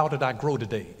learn or how did I grow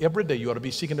today? Every day you ought to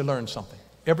be seeking to learn something.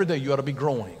 Every day you ought to be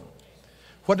growing.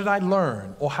 What did I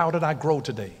learn or how did I grow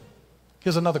today?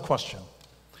 Here's another question.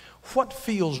 What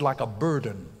feels like a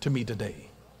burden to me today?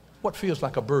 What feels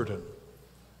like a burden?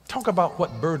 Talk about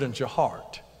what burdens your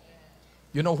heart.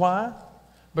 You know why?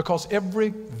 Because every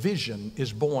vision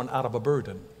is born out of a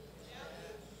burden.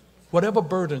 Whatever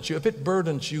burdens you, if it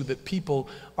burdens you that people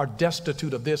are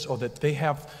destitute of this or that they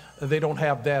don't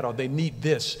have that or they need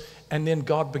this, and then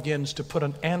God begins to put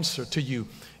an answer to you.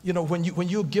 You know, when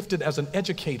you're gifted as an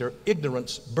educator,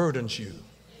 ignorance burdens you.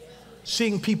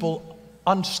 Seeing people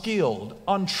unskilled,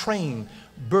 untrained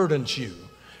burdens you.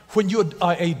 When you're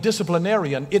a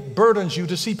disciplinarian, it burdens you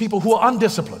to see people who are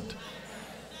undisciplined.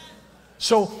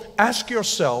 So ask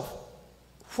yourself,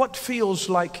 what feels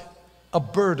like a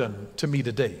burden to me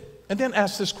today? And then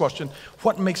ask this question,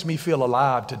 what makes me feel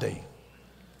alive today?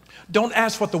 Don't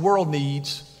ask what the world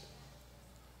needs.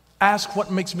 Ask what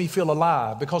makes me feel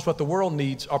alive, because what the world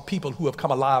needs are people who have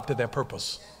come alive to their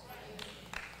purpose.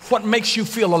 What makes you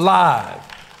feel alive?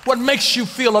 What makes you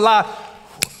feel alive?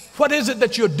 What is it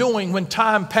that you're doing when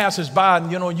time passes by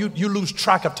and you lose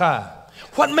track of time?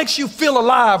 What makes you feel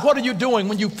alive? What are you doing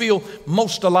when you feel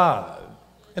most alive?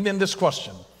 And then this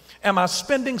question, am I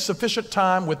spending sufficient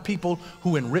time with people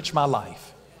who enrich my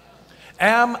life?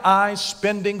 Am I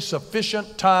spending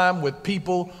sufficient time with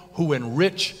people who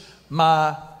enrich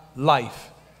my life?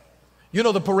 You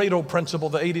know the Pareto principle,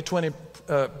 the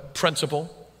 80-20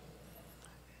 principle.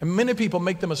 And many people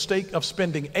make the mistake of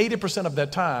spending 80% of their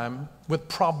time with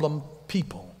problem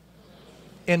people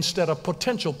instead of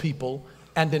potential people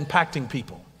and impacting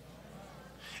people.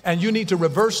 And you need to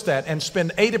reverse that and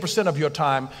spend 80% of your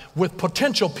time with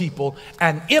potential people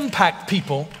and impact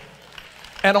people,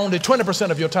 and only 20%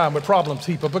 of your time with problem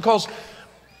people, because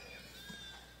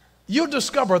you'll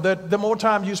discover that the more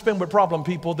time you spend with problem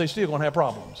people, they're still going to have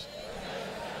problems.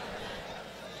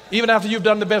 Even after you've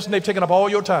done the best and they've taken up all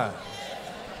your time.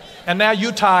 And now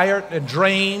you're tired and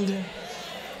drained,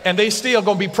 and they still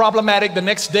going to be problematic the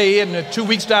next day and 2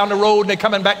 weeks down the road, and they're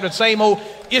coming back to the same old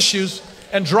issues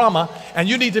and drama. And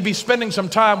you need to be spending some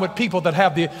time with people that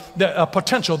have the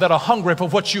potential, that are hungry for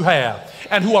what you have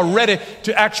and who are ready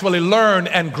to actually learn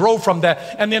and grow from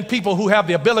that. And then people who have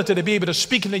the ability to be able to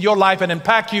speak into your life and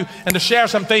impact you and to share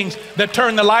some things that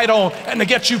turn the light on and to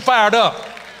get you fired up.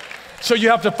 So you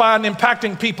have to find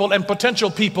impacting people and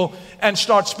potential people and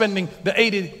start spending the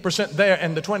 80% there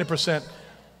and the 20%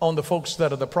 on the folks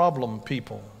that are the problem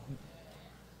people.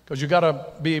 Because you got to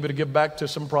be able to give back to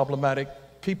some problematic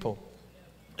people.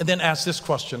 And then ask this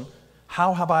question,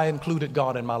 how have I included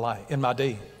God in my life, in my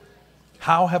day?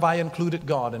 How have I included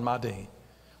God in my day?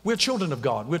 We're children of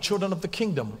God. We're children of the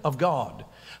kingdom of God.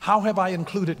 How have I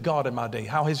included God in my day?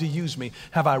 How has He used me?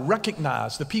 Have I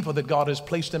recognized the people that God has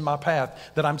placed in my path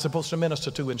that I'm supposed to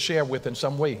minister to and share with in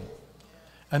some way?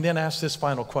 And then ask this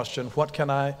final question, what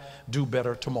can I do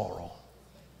better tomorrow?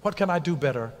 What can I do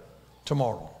better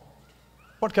tomorrow?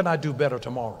 What can I do better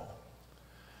tomorrow?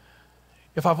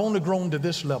 If I've only grown to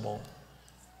this level,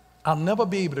 I'll never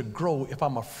be able to grow if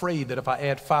I'm afraid that if I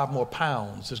add 5 more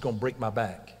pounds, it's going to break my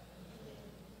back.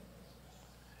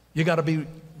 You got to be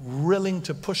willing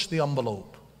to push the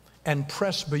envelope and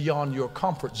press beyond your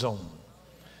comfort zone.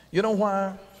 You know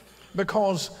why?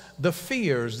 Because the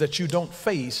fears that you don't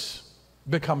face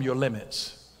become your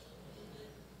limits.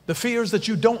 The fears that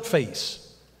you don't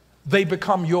face, they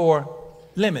become your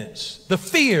limits. The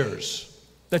fears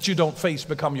that you don't face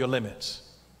become your limits.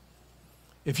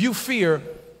 If you fear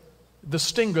the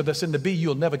stinger that's in the bee,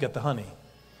 you'll never get the honey.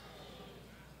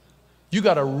 You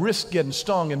got to risk getting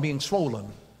stung and being swollen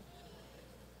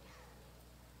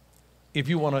if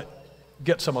you want to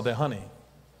get some of their honey.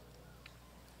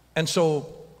 And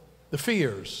so the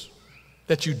fears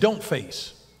that you don't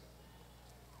face,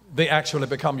 they actually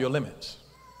become your limits.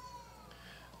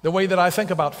 The way that I think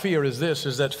about fear is this,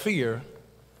 is that fear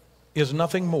is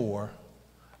nothing more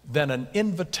than an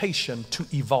invitation to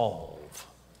evolve.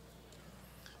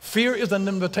 Fear is an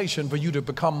invitation for you to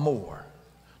become more,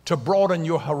 to broaden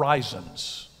your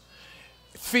horizons.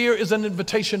 Fear is an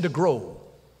invitation to grow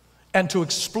and to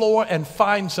explore and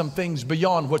find some things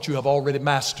beyond what you have already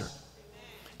mastered.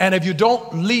 And if you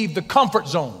don't leave the comfort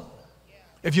zone,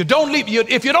 if you don't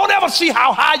ever see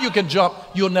how high you can jump,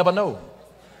 you'll never know.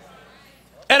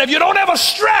 And if you don't ever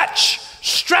stretch,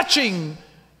 stretching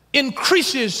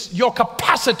increases your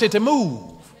capacity to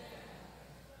move.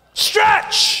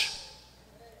 Stretch.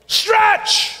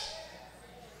 Stretch.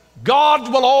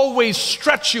 God will always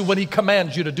stretch you when he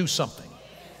commands you to do something.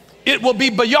 It will be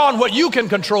beyond what you can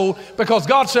control, because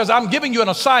God says, I'm giving you an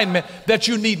assignment that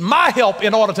you need my help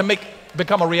in order to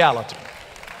become a reality.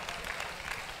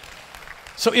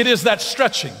 So it is that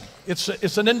stretching.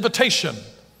 It's an invitation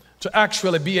to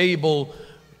actually be able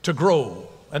to grow,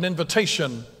 an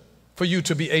invitation for you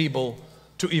to be able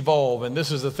to evolve. And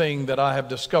this is the thing that I have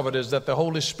discovered, is that the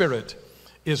Holy Spirit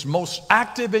is most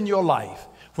active in your life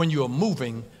when you are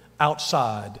moving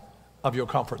outside of your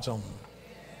comfort zone.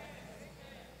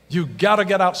 You got to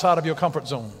get outside of your comfort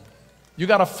zone. You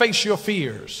got to face your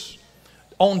fears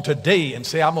on today and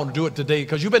say, I'm going to do it today,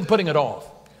 because you've been putting it off.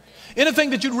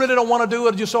 Anything that you really don't want to do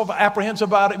or you're so apprehensive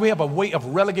about it, we have a way of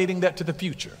relegating that to the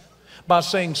future by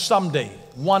saying someday,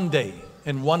 one day,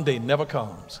 and one day never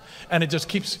comes. And it just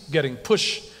keeps getting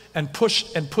pushed and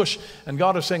pushed and pushed. And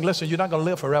God is saying, listen, you're not going to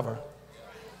live forever.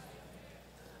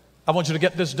 I want you to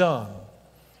get this done.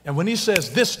 And when he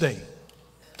says this day,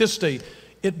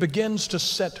 it begins to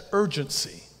set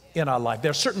urgency in our life.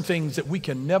 There are certain things that we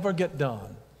can never get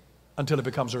done until it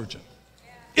becomes urgent.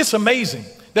 It's amazing.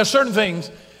 There are certain things,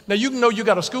 now you can know you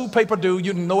got a school paper due,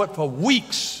 you can know it for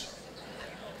weeks.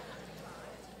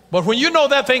 But when you know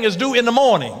that thing is due in the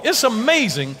morning, it's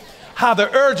amazing how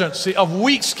the urgency of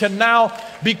weeks can now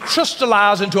be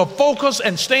crystallized into a focus,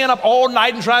 and staying up all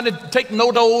night and trying to take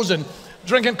no-dos and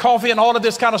drinking coffee and all of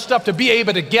this kind of stuff to be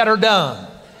able to get her done.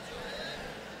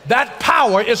 That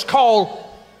power is called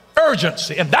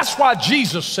urgency. And that's why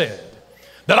Jesus said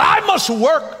that I must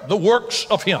work the works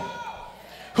of him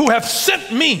who hath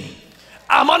sent me.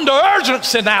 I'm under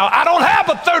urgency now. I don't have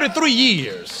but 33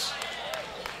 years.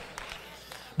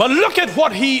 But look at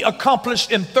what he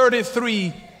accomplished in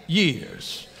 33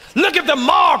 years. Look at the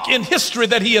mark in history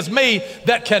that he has made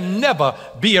that can never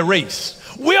be erased.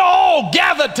 We're all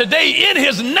gathered today in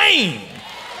his name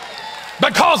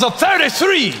because of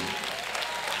 33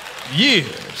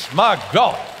 years. My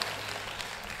God.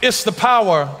 It's the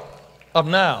power of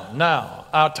now. Now.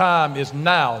 Our time is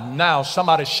now. Now.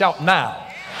 Somebody shout now.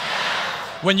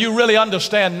 When you really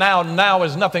understand now, now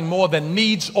is nothing more than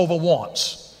needs over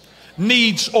wants.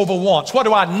 Needs over wants. What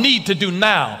do I need to do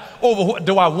now over what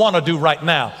do I want to do right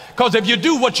now? Because if you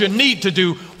do what you need to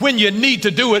do when you need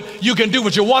to do it, you can do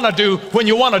what you want to do when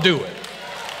you want to do it.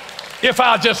 If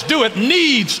I just do it,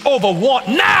 needs over want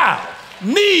now.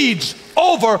 Needs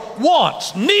over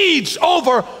wants. Needs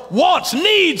over wants.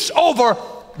 Needs over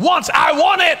wants. I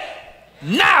want it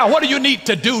now. What do you need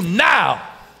to do now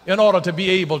in order to be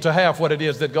able to have what it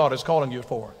is that God is calling you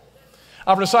for?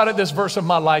 I've recited this verse of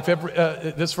my life,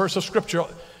 this verse of scripture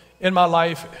in my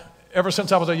life ever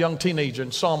since I was a young teenager,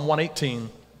 in Psalm 118,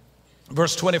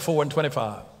 verse 24 and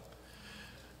 25.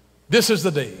 This is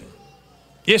the day.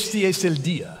 Este es el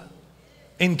día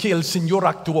en que el Señor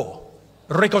actuó.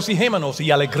 Regocijémonos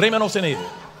y alegrémonos en él.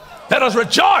 Let us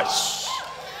rejoice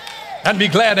and be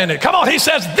glad in it. Come on, he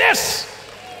says, this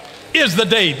is the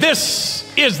day.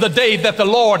 This is the day that the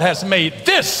Lord has made.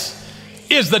 This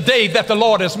is the day that the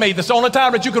Lord has made. This is the only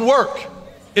time that you can work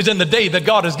is in the day that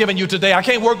God has given you today. I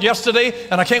can't work yesterday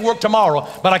and I can't work tomorrow,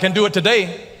 but I can do it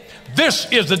today. This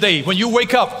is the day when you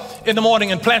wake up in the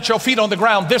morning and plant your feet on the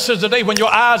ground. This is the day when your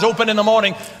eyes open in the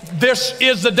morning. This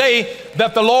is the day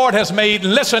that the Lord has made.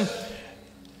 Listen,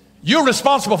 you're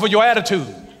responsible for your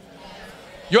attitude.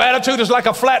 Your attitude is like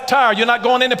a flat tire. You're not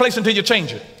going any place until you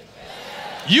change it.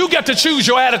 You get to choose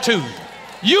your attitude.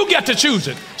 You get to choose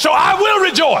it. So I will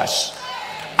rejoice.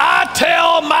 I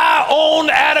tell my own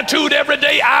attitude every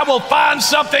day, I will find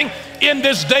something in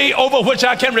this day over which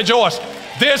I can rejoice.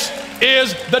 This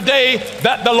is the day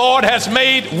that the Lord has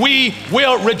made. We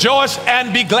will rejoice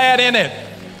and be glad in it.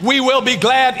 We will be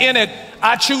glad in it.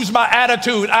 I choose my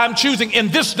attitude. I'm choosing in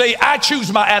this day. I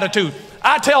choose my attitude.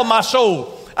 I tell my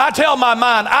soul, I tell my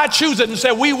mind, I choose it and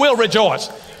say, we will rejoice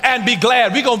and be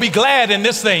glad. We're going to be glad in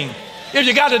this thing. If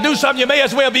you got to do something, you may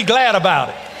as well be glad about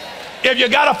it. If you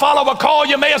got to follow a call,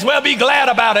 you may as well be glad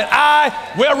about it.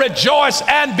 I will rejoice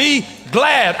and be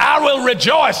glad. I will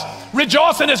rejoice.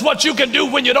 Rejoicing is what you can do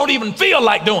when you don't even feel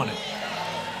like doing it.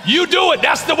 You do it.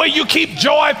 That's the way you keep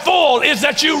joy full, is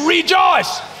that you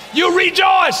rejoice. You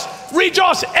rejoice.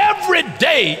 Rejoice every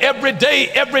day, every day,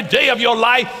 every day of your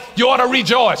life. You ought to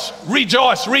rejoice.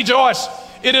 Rejoice, rejoice.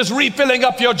 It is refilling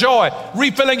up your joy,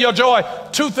 refilling your joy.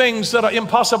 Two things that are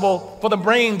impossible for the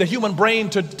brain, the human brain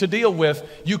to deal with.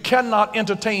 You cannot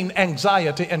entertain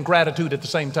anxiety and gratitude at the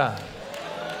same time.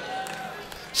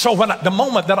 So the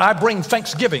moment that I bring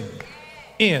thanksgiving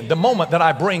in, the moment that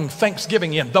I bring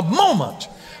thanksgiving in, the moment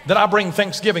that I bring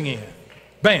thanksgiving in,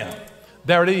 bam,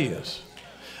 there it is.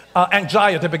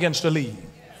 Anxiety begins to leave.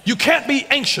 You can't be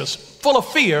anxious, full of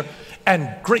fear, and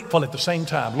grateful at the same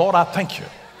time. Lord, I thank you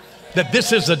that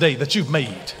this is the day that you've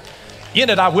made. In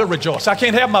it I will rejoice. I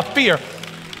can't have my fear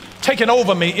taken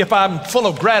over me if I'm full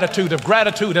of gratitude. If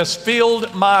gratitude has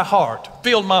filled my heart.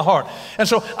 And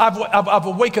so I've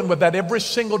awakened with that every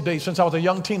single day since I was a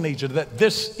young teenager, that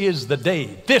this is the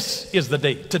day. This is the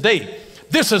day. Today,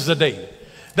 this is the day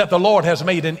that the Lord has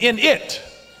made, and in it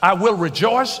I will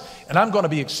rejoice, and I'm going to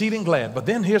be exceeding glad. But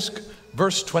then here's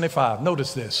verse 25.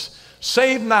 Notice this.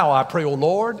 Save now, I pray, O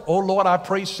Lord. O Lord, I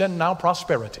pray, send now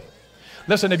prosperity.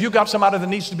 Listen, if you got somebody that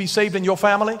needs to be saved in your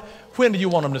family, when do you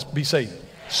want them to be saved?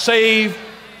 Save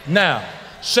now.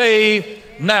 Save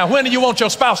now. When do you want your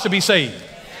spouse to be saved?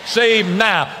 Save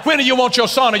now. When do you want your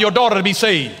son or your daughter to be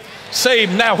saved?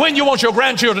 Save now. When do you want your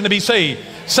grandchildren to be saved?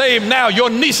 Save now. Your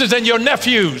nieces and your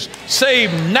nephews,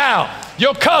 save now.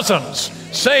 Your cousins,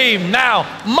 save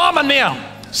now. Mom and them,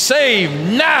 save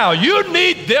now. You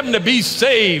need them to be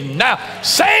saved now.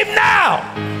 Save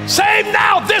now. Save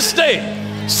now this day.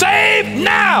 Save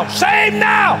now. Save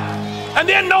now. And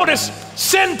then notice,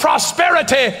 send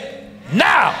prosperity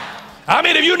now. I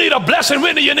mean, if you need a blessing,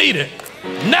 when do you need it?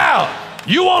 Now.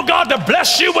 You want God to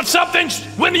bless you with something,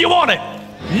 when do you want it?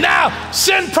 Now.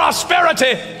 Send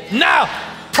prosperity now.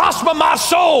 Prosper my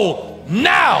soul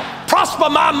now. Prosper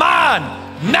my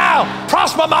mind now.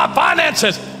 Prosper my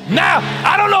finances now.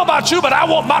 I don't know about you, but I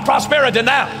want my prosperity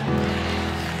now.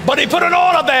 But he put an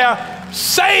order there.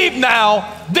 Save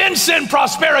now, then send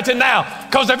prosperity now.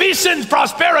 Because if he sends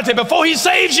prosperity before he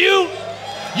saves you,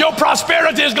 your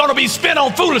prosperity is going to be spent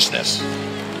on foolishness.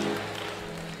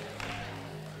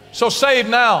 So save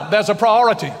now. There's a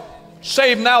priority.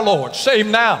 Save now, Lord. Save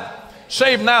now.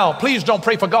 Save now. Please don't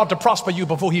pray for God to prosper you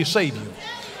before he saves you,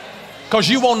 because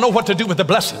you won't know what to do with the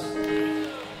blessing.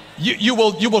 You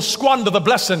will squander the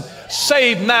blessing.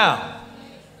 Save now.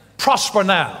 Prosper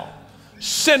now.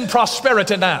 Send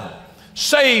prosperity now.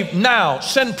 Save now.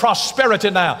 Send prosperity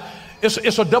now.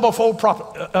 It's a double-fold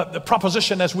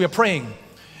proposition as we are praying.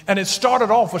 And it started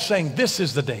off with saying, this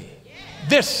is the day.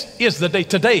 This is the day.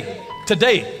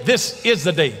 Today, this is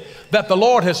the day that the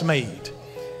Lord has made.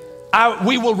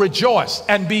 We will rejoice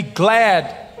and be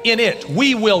glad in it.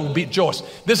 We will rejoice.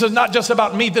 This is not just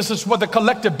about me. This is for the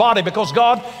collective body, because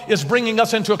God is bringing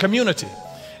us into a community.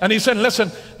 And he said,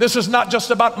 listen, this is not just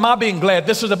about my being glad.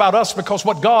 This is about us, because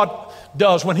what God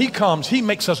does when he comes, he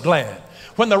makes us glad.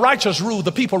 When the righteous rule,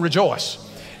 the people rejoice.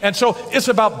 And so it's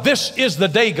about, this is the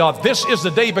day, God. This is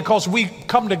the day, because we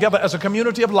come together as a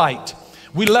community of light.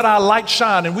 We let our light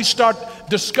shine and we start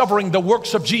discovering the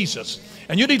works of Jesus.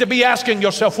 And you need to be asking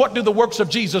yourself, what do the works of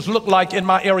Jesus look like in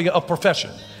my area of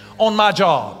profession, on my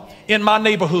job, in my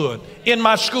neighborhood, in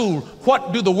my school?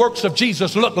 What do the works of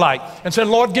Jesus look like? And say,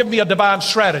 Lord, give me a divine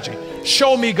strategy.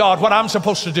 Show me, God, what I'm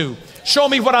supposed to do. Show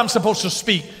me what I'm supposed to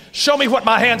speak. Show me what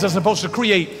my hands are supposed to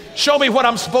create. Show me what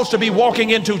I'm supposed to be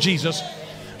walking into, Jesus.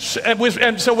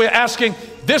 And so we're asking,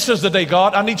 this is the day,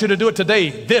 God. I need you to do it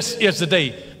today. This is the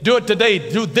day. Do it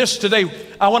today. Do this today.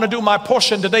 I want to do my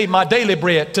portion today, my daily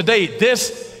bread today.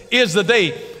 This is the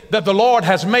day that the Lord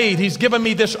has made. He's given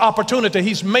me this opportunity.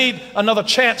 He's made another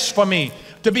chance for me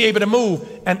to be able to move.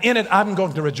 And in it, I'm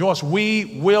going to rejoice.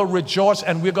 We will rejoice,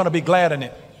 and we're going to be glad in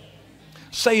it.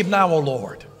 Save now, O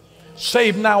Lord.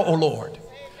 Save now, O Lord.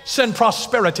 Send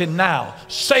prosperity now.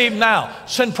 Save now.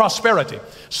 Send prosperity.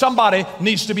 Somebody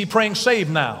needs to be praying save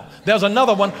now. There's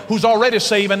another one who's already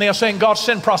saved and they're saying, God,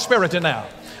 send prosperity now.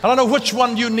 I don't know which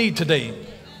one you need today,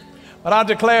 but I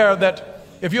declare that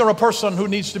if you're a person who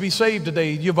needs to be saved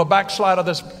today, you're a backslider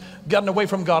that's gotten away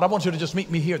from God, I want you to just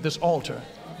meet me here at this altar.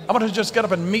 I want you to just get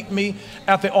up and meet me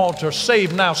at the altar.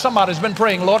 Save now. Somebody's been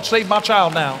praying, Lord, save my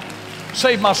child now.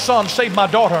 Save my son, save my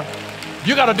daughter.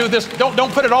 You got to do this.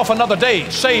 Don't put it off another day.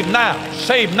 Save now.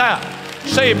 Save now.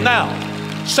 Save now.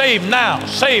 Save now.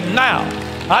 Save now.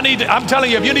 I'm telling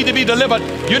you, if you need to be delivered,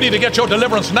 you need to get your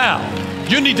deliverance now.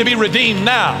 You need to be redeemed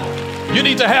now. You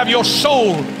need to have your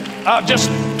soul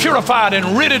just purified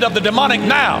and ridded of the demonic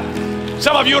now.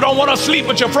 Some of you don't want to sleep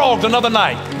with your frogs another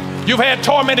night. You've had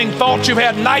tormenting thoughts, you've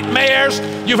had nightmares,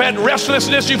 you've had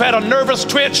restlessness, you've had a nervous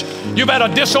twitch, you've had a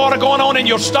disorder going on in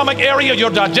your stomach area, your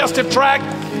digestive tract.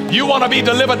 You want to be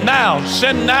delivered now.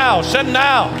 Send now, send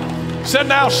now, send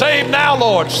now, save now,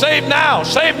 Lord. Save now,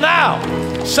 save now,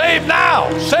 save now,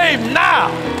 save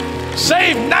now,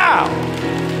 save now.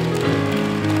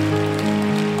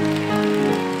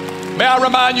 May I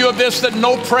remind you of this, that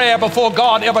no prayer before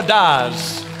God ever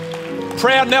dies.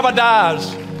 Prayer never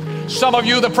dies. Some of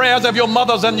you, the prayers of your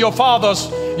mothers and your fathers,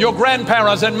 your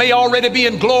grandparents, and may already be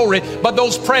in glory, but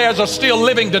those prayers are still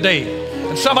living today.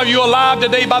 And some of you are alive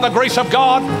today by the grace of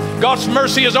God. God's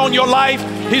mercy is on your life.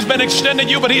 He's been extending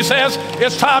you, but he says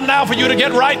it's time now for you to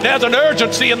get right. There's an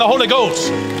urgency in the Holy Ghost.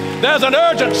 There's an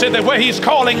urgency that where he's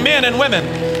calling men and women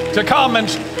to come and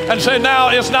say, now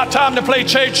it's not time to play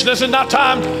church. This is not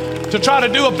time to try to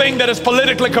do a thing that is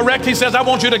politically correct. He says, I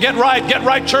want you to get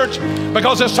right, church,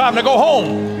 because it's time to go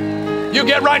home. You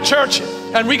get right, church,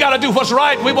 and we got to do what's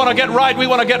right. We want to get right. We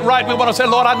want to get right. We want to say,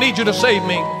 Lord, I need you to save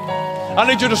me. I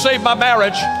need you to save my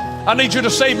marriage. I need you to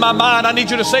save my mind. I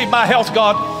need you to save my health,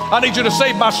 God. I need you to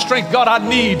save my strength. God, I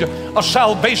need a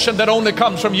salvation that only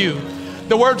comes from you.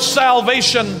 The word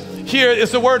salvation here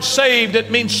is the word saved. It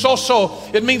means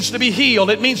sozo. It means to be healed.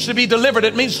 It means to be delivered.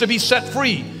 It means to be set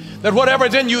free. That whatever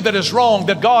is in you that is wrong,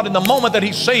 that God, in the moment that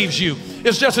he saves you,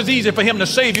 it's just as easy for him to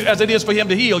save you as it is for him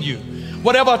to heal you.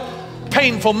 Whatever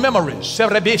painful memories,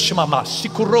 somebody's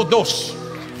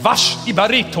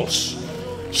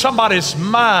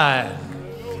mind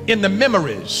in the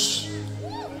memories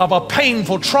of a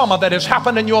painful trauma that has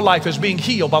happened in your life is being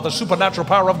healed by the supernatural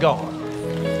power of God.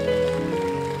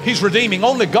 He's redeeming.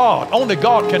 Only God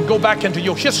can go back into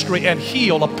your history and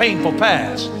heal a painful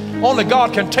past. Only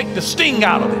God can take the sting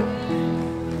out of it.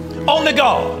 Only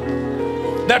God.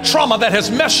 That trauma that has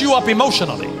messed you up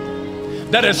emotionally,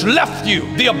 that has left you,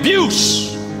 the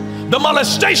abuse, the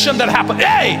molestation that happened.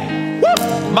 Hey!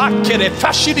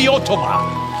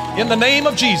 In the name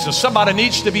of Jesus, somebody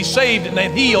needs to be saved and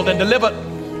healed and delivered.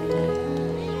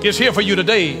 It's here for you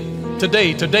today.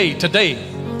 Today.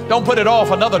 Don't put it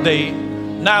off another day.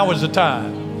 Now is the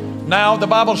time. Now, the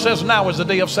Bible says now is the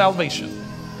day of salvation.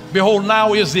 Behold,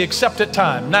 now is the accepted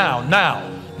time. Now.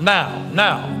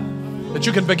 That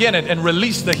you can begin it and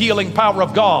release the healing power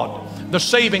of God, the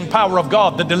saving power of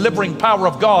God, the delivering power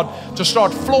of God to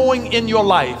start flowing in your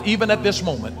life, even at this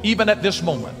moment, even at this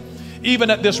moment. He's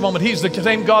the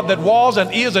same God that was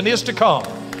and is to come.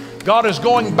 God is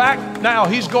going back now.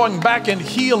 He's going back and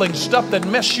healing stuff that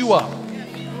messed you up.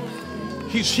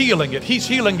 He's healing it. He's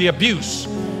healing the abuse.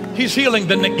 He's healing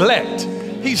the neglect.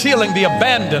 He's healing the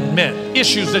abandonment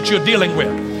issues that you're dealing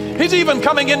with. He's even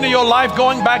coming into your life,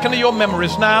 going back into your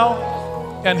memories now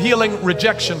and healing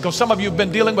rejection, because some of you have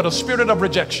been dealing with a spirit of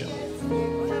rejection.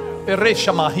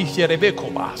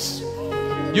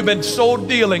 You've been so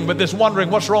dealing with this, wondering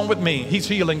what's wrong with me. He's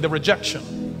healing the rejection.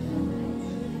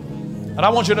 And I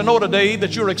want you to know today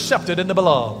that you're accepted in the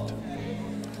beloved.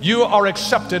 You are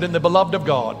accepted in the beloved of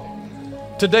God.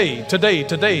 Today.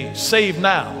 Save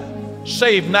now.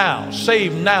 Save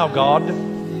now, God.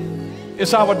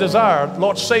 It's our desire.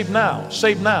 Lord, save now.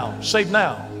 Save now.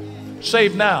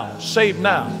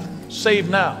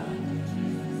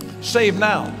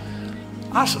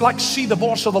 I like to see the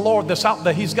voice of the Lord that's out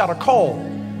there. He's got a call.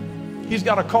 He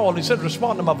said,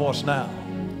 respond to my voice now.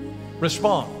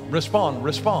 Respond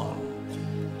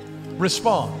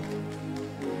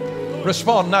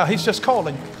now. He's just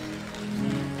calling.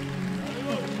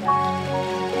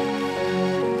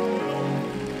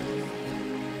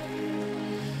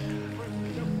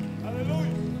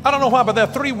 I don't know why, but there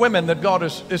are 3 women that God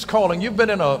is calling. You've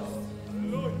been in a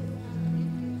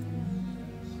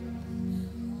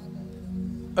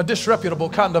disreputable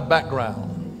kind of background.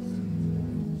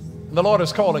 And the Lord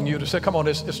is calling you to say, come on,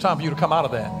 it's time for you to come out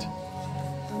of that.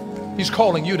 He's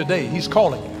calling you today. He's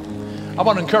calling you. I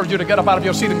want to encourage you to get up out of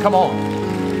your seat and come on.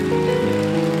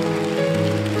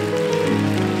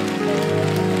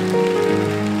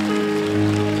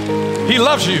 He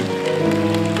loves you.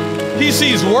 He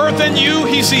sees worth in you.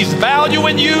 He sees value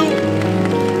in you.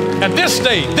 And this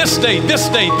day,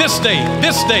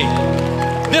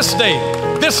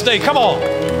 come on.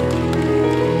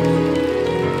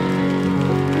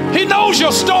 He knows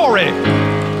your story.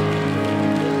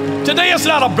 Today is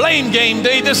not a blame game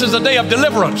day. This is a day of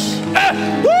deliverance.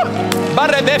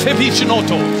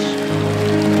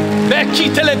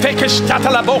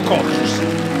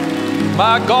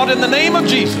 My God, in the name of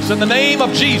Jesus, in the name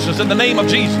of Jesus, in the name of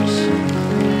Jesus,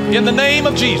 in the name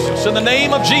of Jesus, in the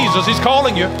name of Jesus, He's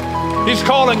calling you. He's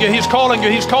calling you. He's calling you.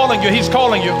 He's calling you. He's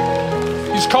calling you.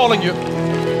 He's calling you.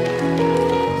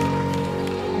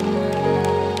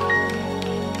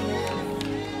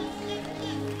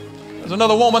 There's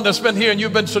another woman that's been here and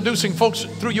you've been seducing folks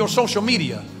through your social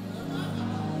media.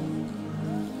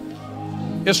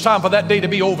 It's time for that day to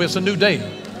be over. It's a new day.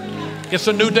 It's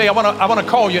a new day. I want to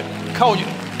call you.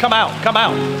 Come out. Come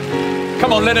out.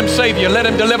 Come on, let Him save you. Let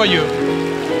Him deliver you.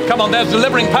 Come on, there's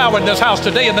delivering power in this house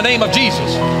today in the name of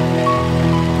Jesus.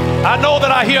 I know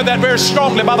that I hear that very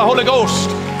strongly by the Holy Ghost.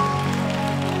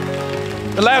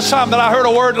 The last time that I heard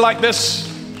a word like this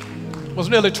was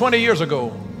nearly 20 years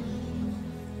ago.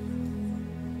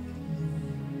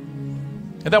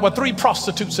 And there were 3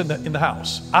 prostitutes in the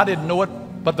house. I didn't know it,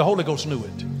 but the Holy Ghost knew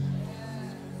it.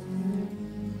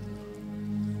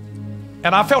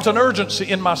 And I felt an urgency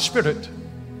in my spirit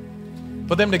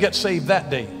for them to get saved that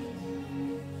day.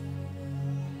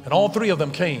 And all 3 of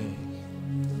them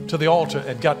came to the altar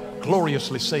and got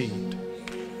gloriously saved.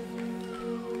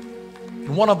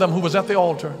 And one of them who was at the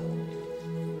altar,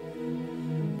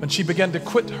 when she began to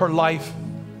quit her life,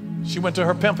 she went to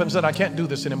her pimp and said, I can't do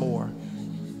this anymore.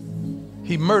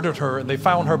 He murdered her and they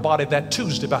found her body that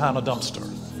Tuesday behind a dumpster.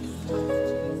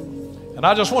 And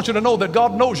I just want you to know that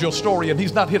God knows your story and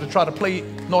He's not here to try to play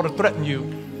nor to threaten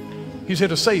you. He's here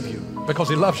to save you because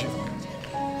He loves you.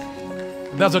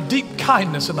 There's a deep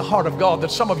kindness in the heart of God that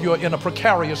some of you are in a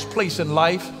precarious place in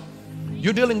life.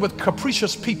 You're dealing with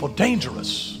capricious people,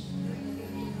 dangerous.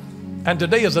 And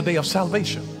today is a day of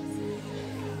salvation.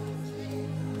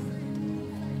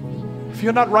 If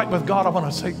you're not right with God, I want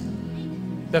to say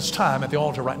there's time at the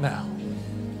altar right now.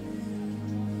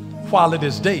 While it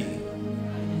is day,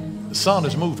 the sun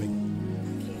is moving.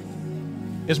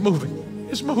 It's moving.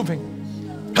 It's moving.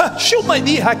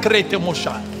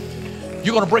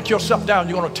 You're going to break yourself down.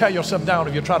 You're going to tear yourself down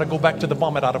if you try to go back to the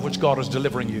vomit out of which God is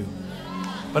delivering you.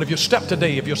 But if you step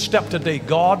today,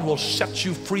 God will set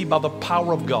you free by the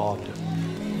power of God.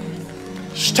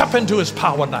 Step into His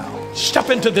power now. Step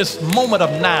into this moment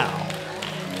of now.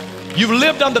 You've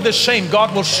lived under this shame.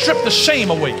 God will strip the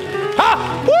shame away.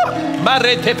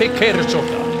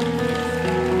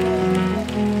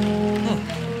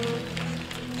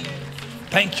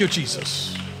 Thank you, Jesus.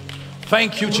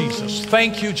 Thank you, Jesus.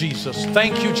 Thank you, Jesus.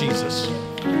 Thank you, Jesus.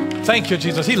 Thank you,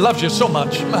 Jesus. He loves you so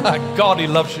much. My God, He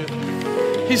loves you.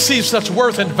 He sees such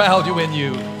worth and value in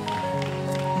you.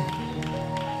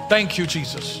 Thank you,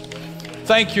 Jesus.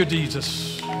 Thank you,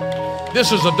 Jesus.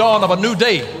 This is the dawn of a new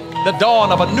day. The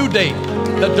dawn of a new day.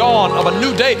 The dawn of a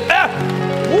new day.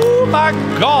 Oh, my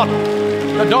God.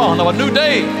 The dawn of a new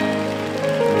day.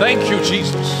 Thank you,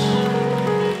 Jesus.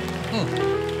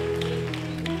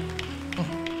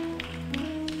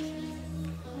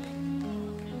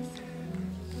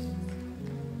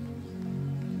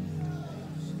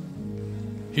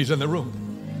 He's in the room.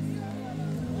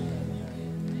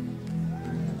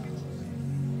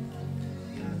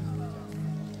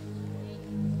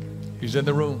 He's in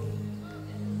the room.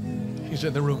 He's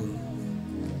in the room.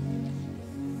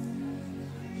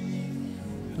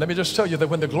 Let me just tell you that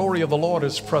when the glory of the Lord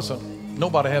is present,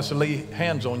 nobody has to lay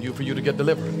hands on you for you to get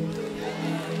delivered.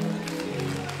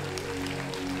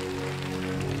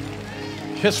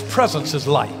 His presence is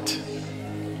light.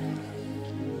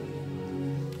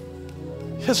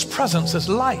 His presence is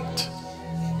light.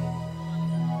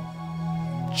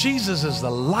 Jesus is the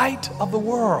light of the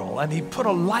world, and He put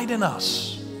a light in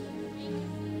us.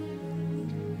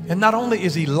 And not only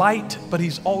is He light, but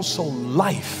He's also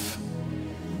life.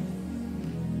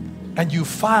 And you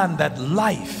find that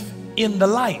life in the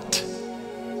light.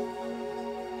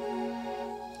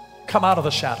 Come out of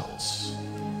the shadows.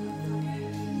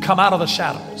 Come out of the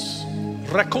shadows.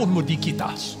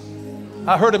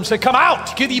 I heard Him say, come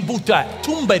out. Come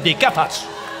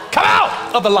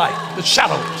out of the light, the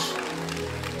shadows.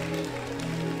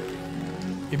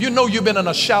 If you know you've been in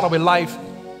a shadowy life,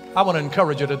 I want to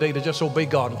encourage you today to just obey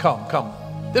God and come.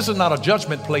 This is not a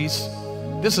judgment place.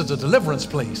 This is a deliverance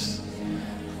place.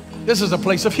 This is a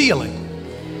place of healing.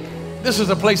 This is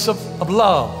a place of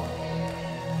love.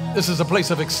 This is a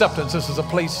place of acceptance. This is a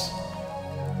place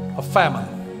of famine.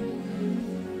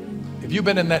 If you've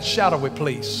been in that shadowy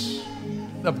place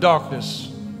of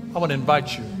darkness, I want to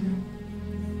invite you.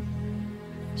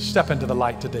 Step into the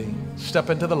light today. Step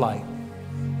into the light.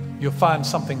 You'll find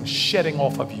something shedding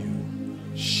off of you.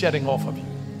 Shedding off of you.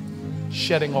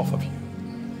 Shedding off of you.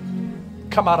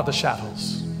 Come out of the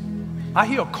shadows. I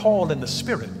hear a call in the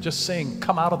spirit just saying,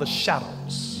 come out of the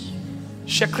shadows.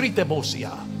 Shekrite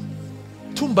bosia.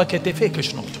 Tumba ke te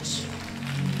fekeshnotos.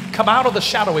 Come out of the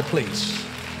shadowy place.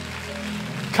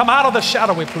 Come out of the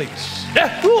shadowy place.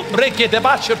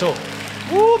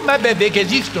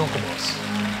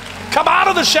 Come out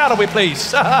of the shadowy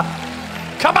place.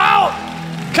 Come out.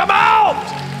 Come out.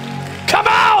 Come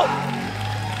out.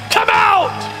 Come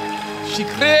out.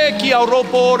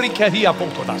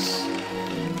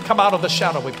 Come out of the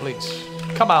shadowy place.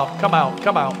 Come out, come out,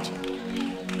 come out.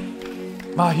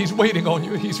 Ma, he's waiting on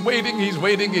you. He's waiting, he's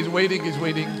waiting, he's waiting, he's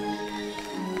waiting.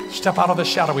 Step out of the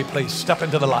shadowy place. Step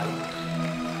into the light.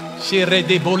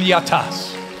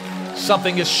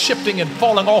 Something is shifting and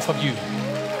falling off of you.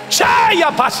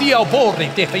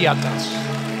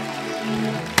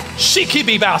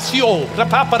 Shikibibasio,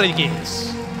 Rapaparigis.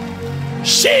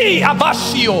 She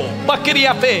Abasio,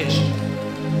 Bakiria Fesh,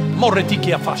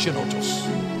 Moretikia Fashionotos,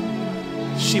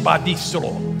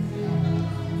 Shibadisolo.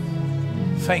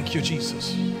 Thank you,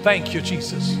 Jesus. Thank you,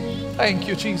 Jesus. Thank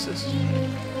you, Jesus.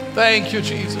 Thank you,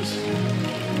 Jesus.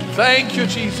 Thank you,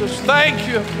 Jesus. Thank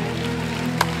you.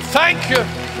 Thank you.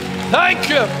 Thank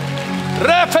you.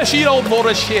 Refeshiro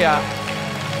Moreshia.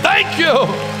 Thank you.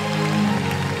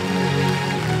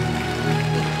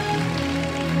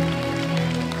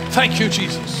 Thank you,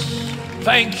 Jesus.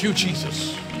 Thank you,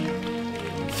 Jesus.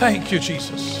 Thank you,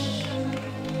 Jesus.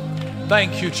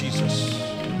 Thank you, Jesus.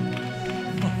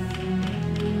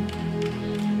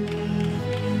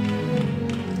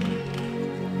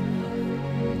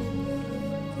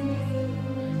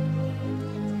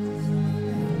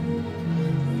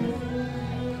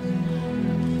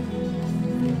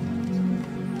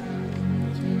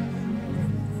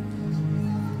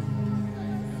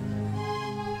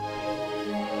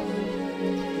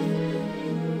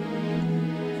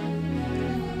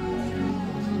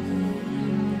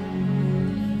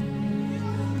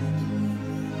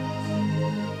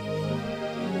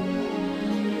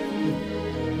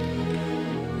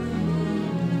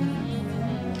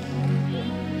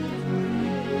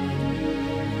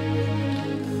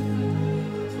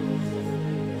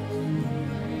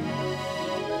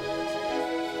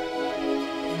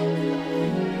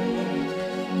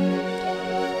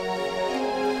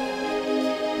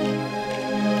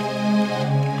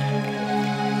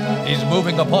 He's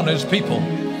moving upon his people.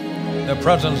 The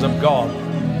presence of God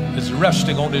is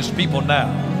resting on his people now.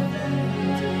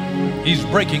 He's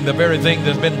breaking the very thing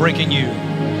that's been breaking you.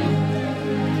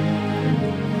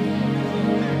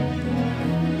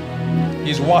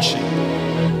 He's washing.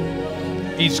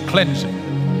 He's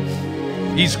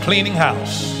cleansing. He's cleaning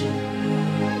house.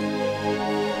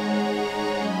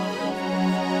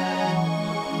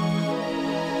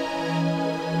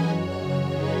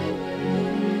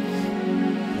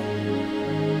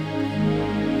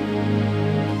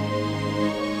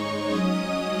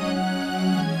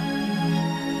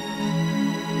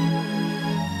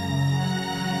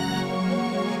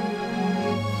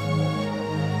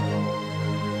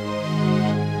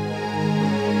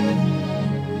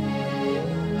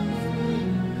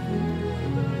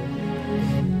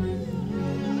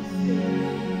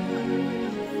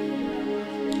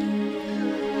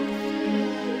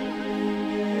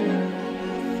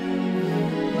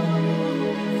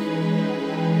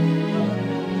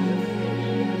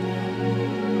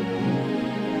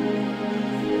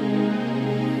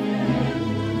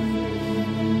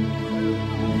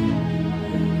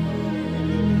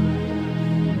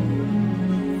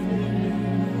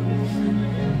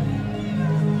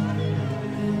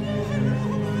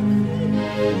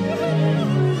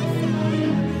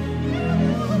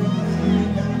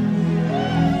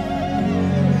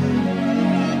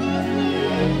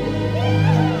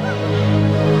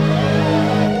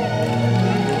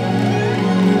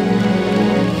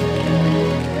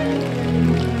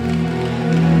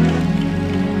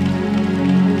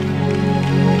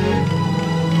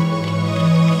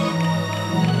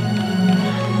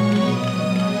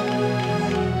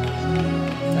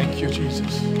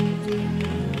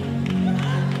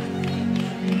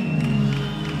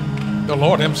 The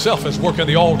Lord himself is working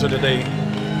the altar today.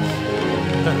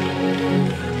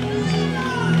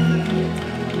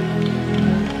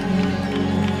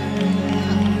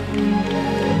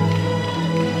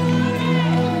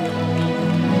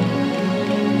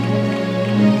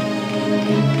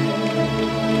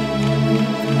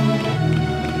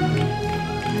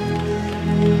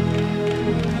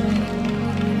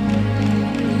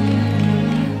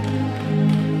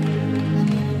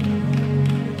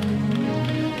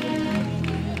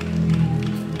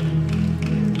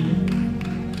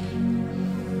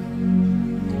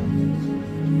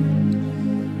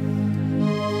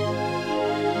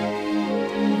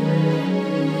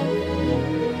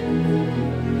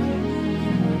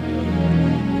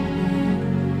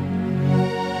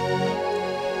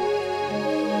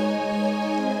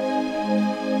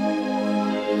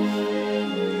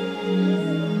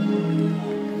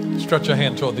 Stretch your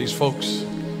hand toward these folks.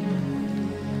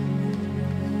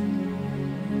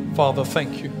 Father,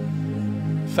 thank you.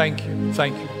 Thank you.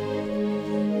 Thank you.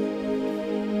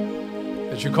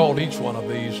 That you called each one of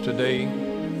these today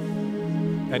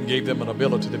and gave them an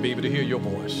ability to be able to hear your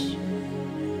voice.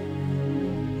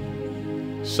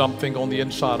 Something on the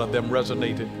inside of them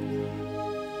resonated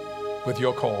with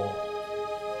your call.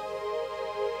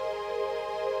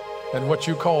 And what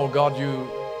you call, God, you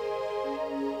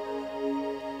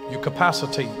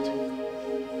capacitate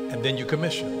and then you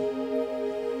commission.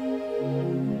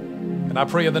 And I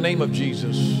pray in the name of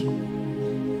Jesus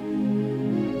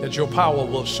that your power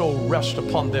will so rest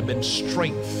upon them in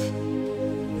strength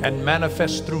and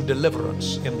manifest through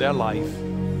deliverance in their life,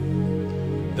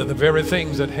 that the very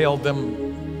things that held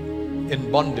them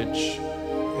in bondage,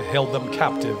 held them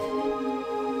captive,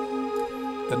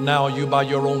 that now you by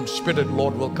your own Spirit,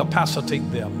 Lord, will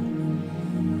capacitate them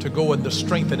to go in the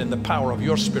strength and in the power of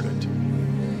your Spirit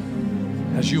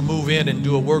as you move in and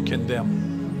do a work in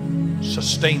them.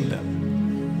 Sustain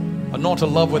them. Anoint a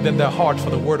love within their heart for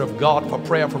the word of God, for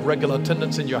prayer, for regular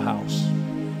attendance in your house.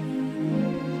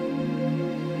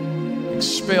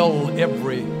 Expel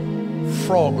every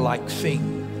frog-like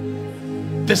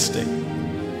thing this day.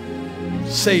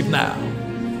 Save now.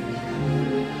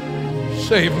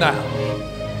 Save now.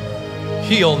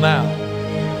 Heal now.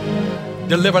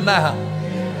 Deliver now.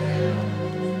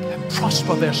 And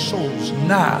prosper their souls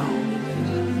now.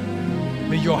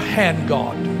 May your hand,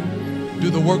 God, do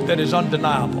the work that is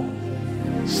undeniable.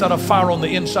 Set a fire on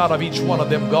the inside of each one of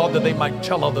them, God, that they might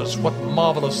tell others what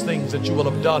marvelous things that you will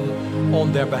have done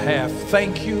on their behalf.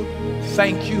 Thank you,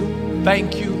 thank you,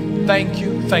 thank you, thank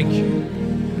you, thank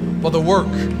you for the work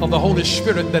of the Holy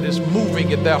Spirit that is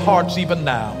moving in their hearts even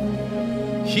now.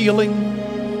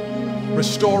 Healing,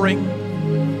 restoring,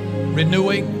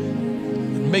 renewing,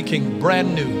 and making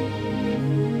brand new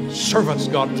servants,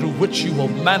 God, through which you will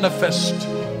manifest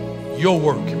your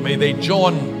work. May they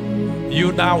join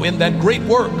you now in that great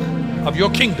work of your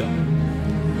kingdom.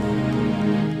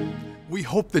 We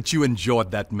hope that you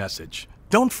enjoyed that message.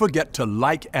 Don't forget to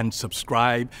like and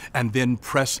subscribe and then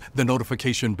press the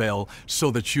notification bell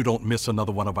so that you don't miss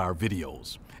another one of our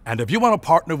videos. And if you want to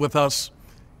partner with us,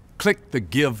 click the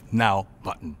Give Now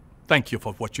button. Thank you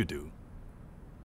for what you do.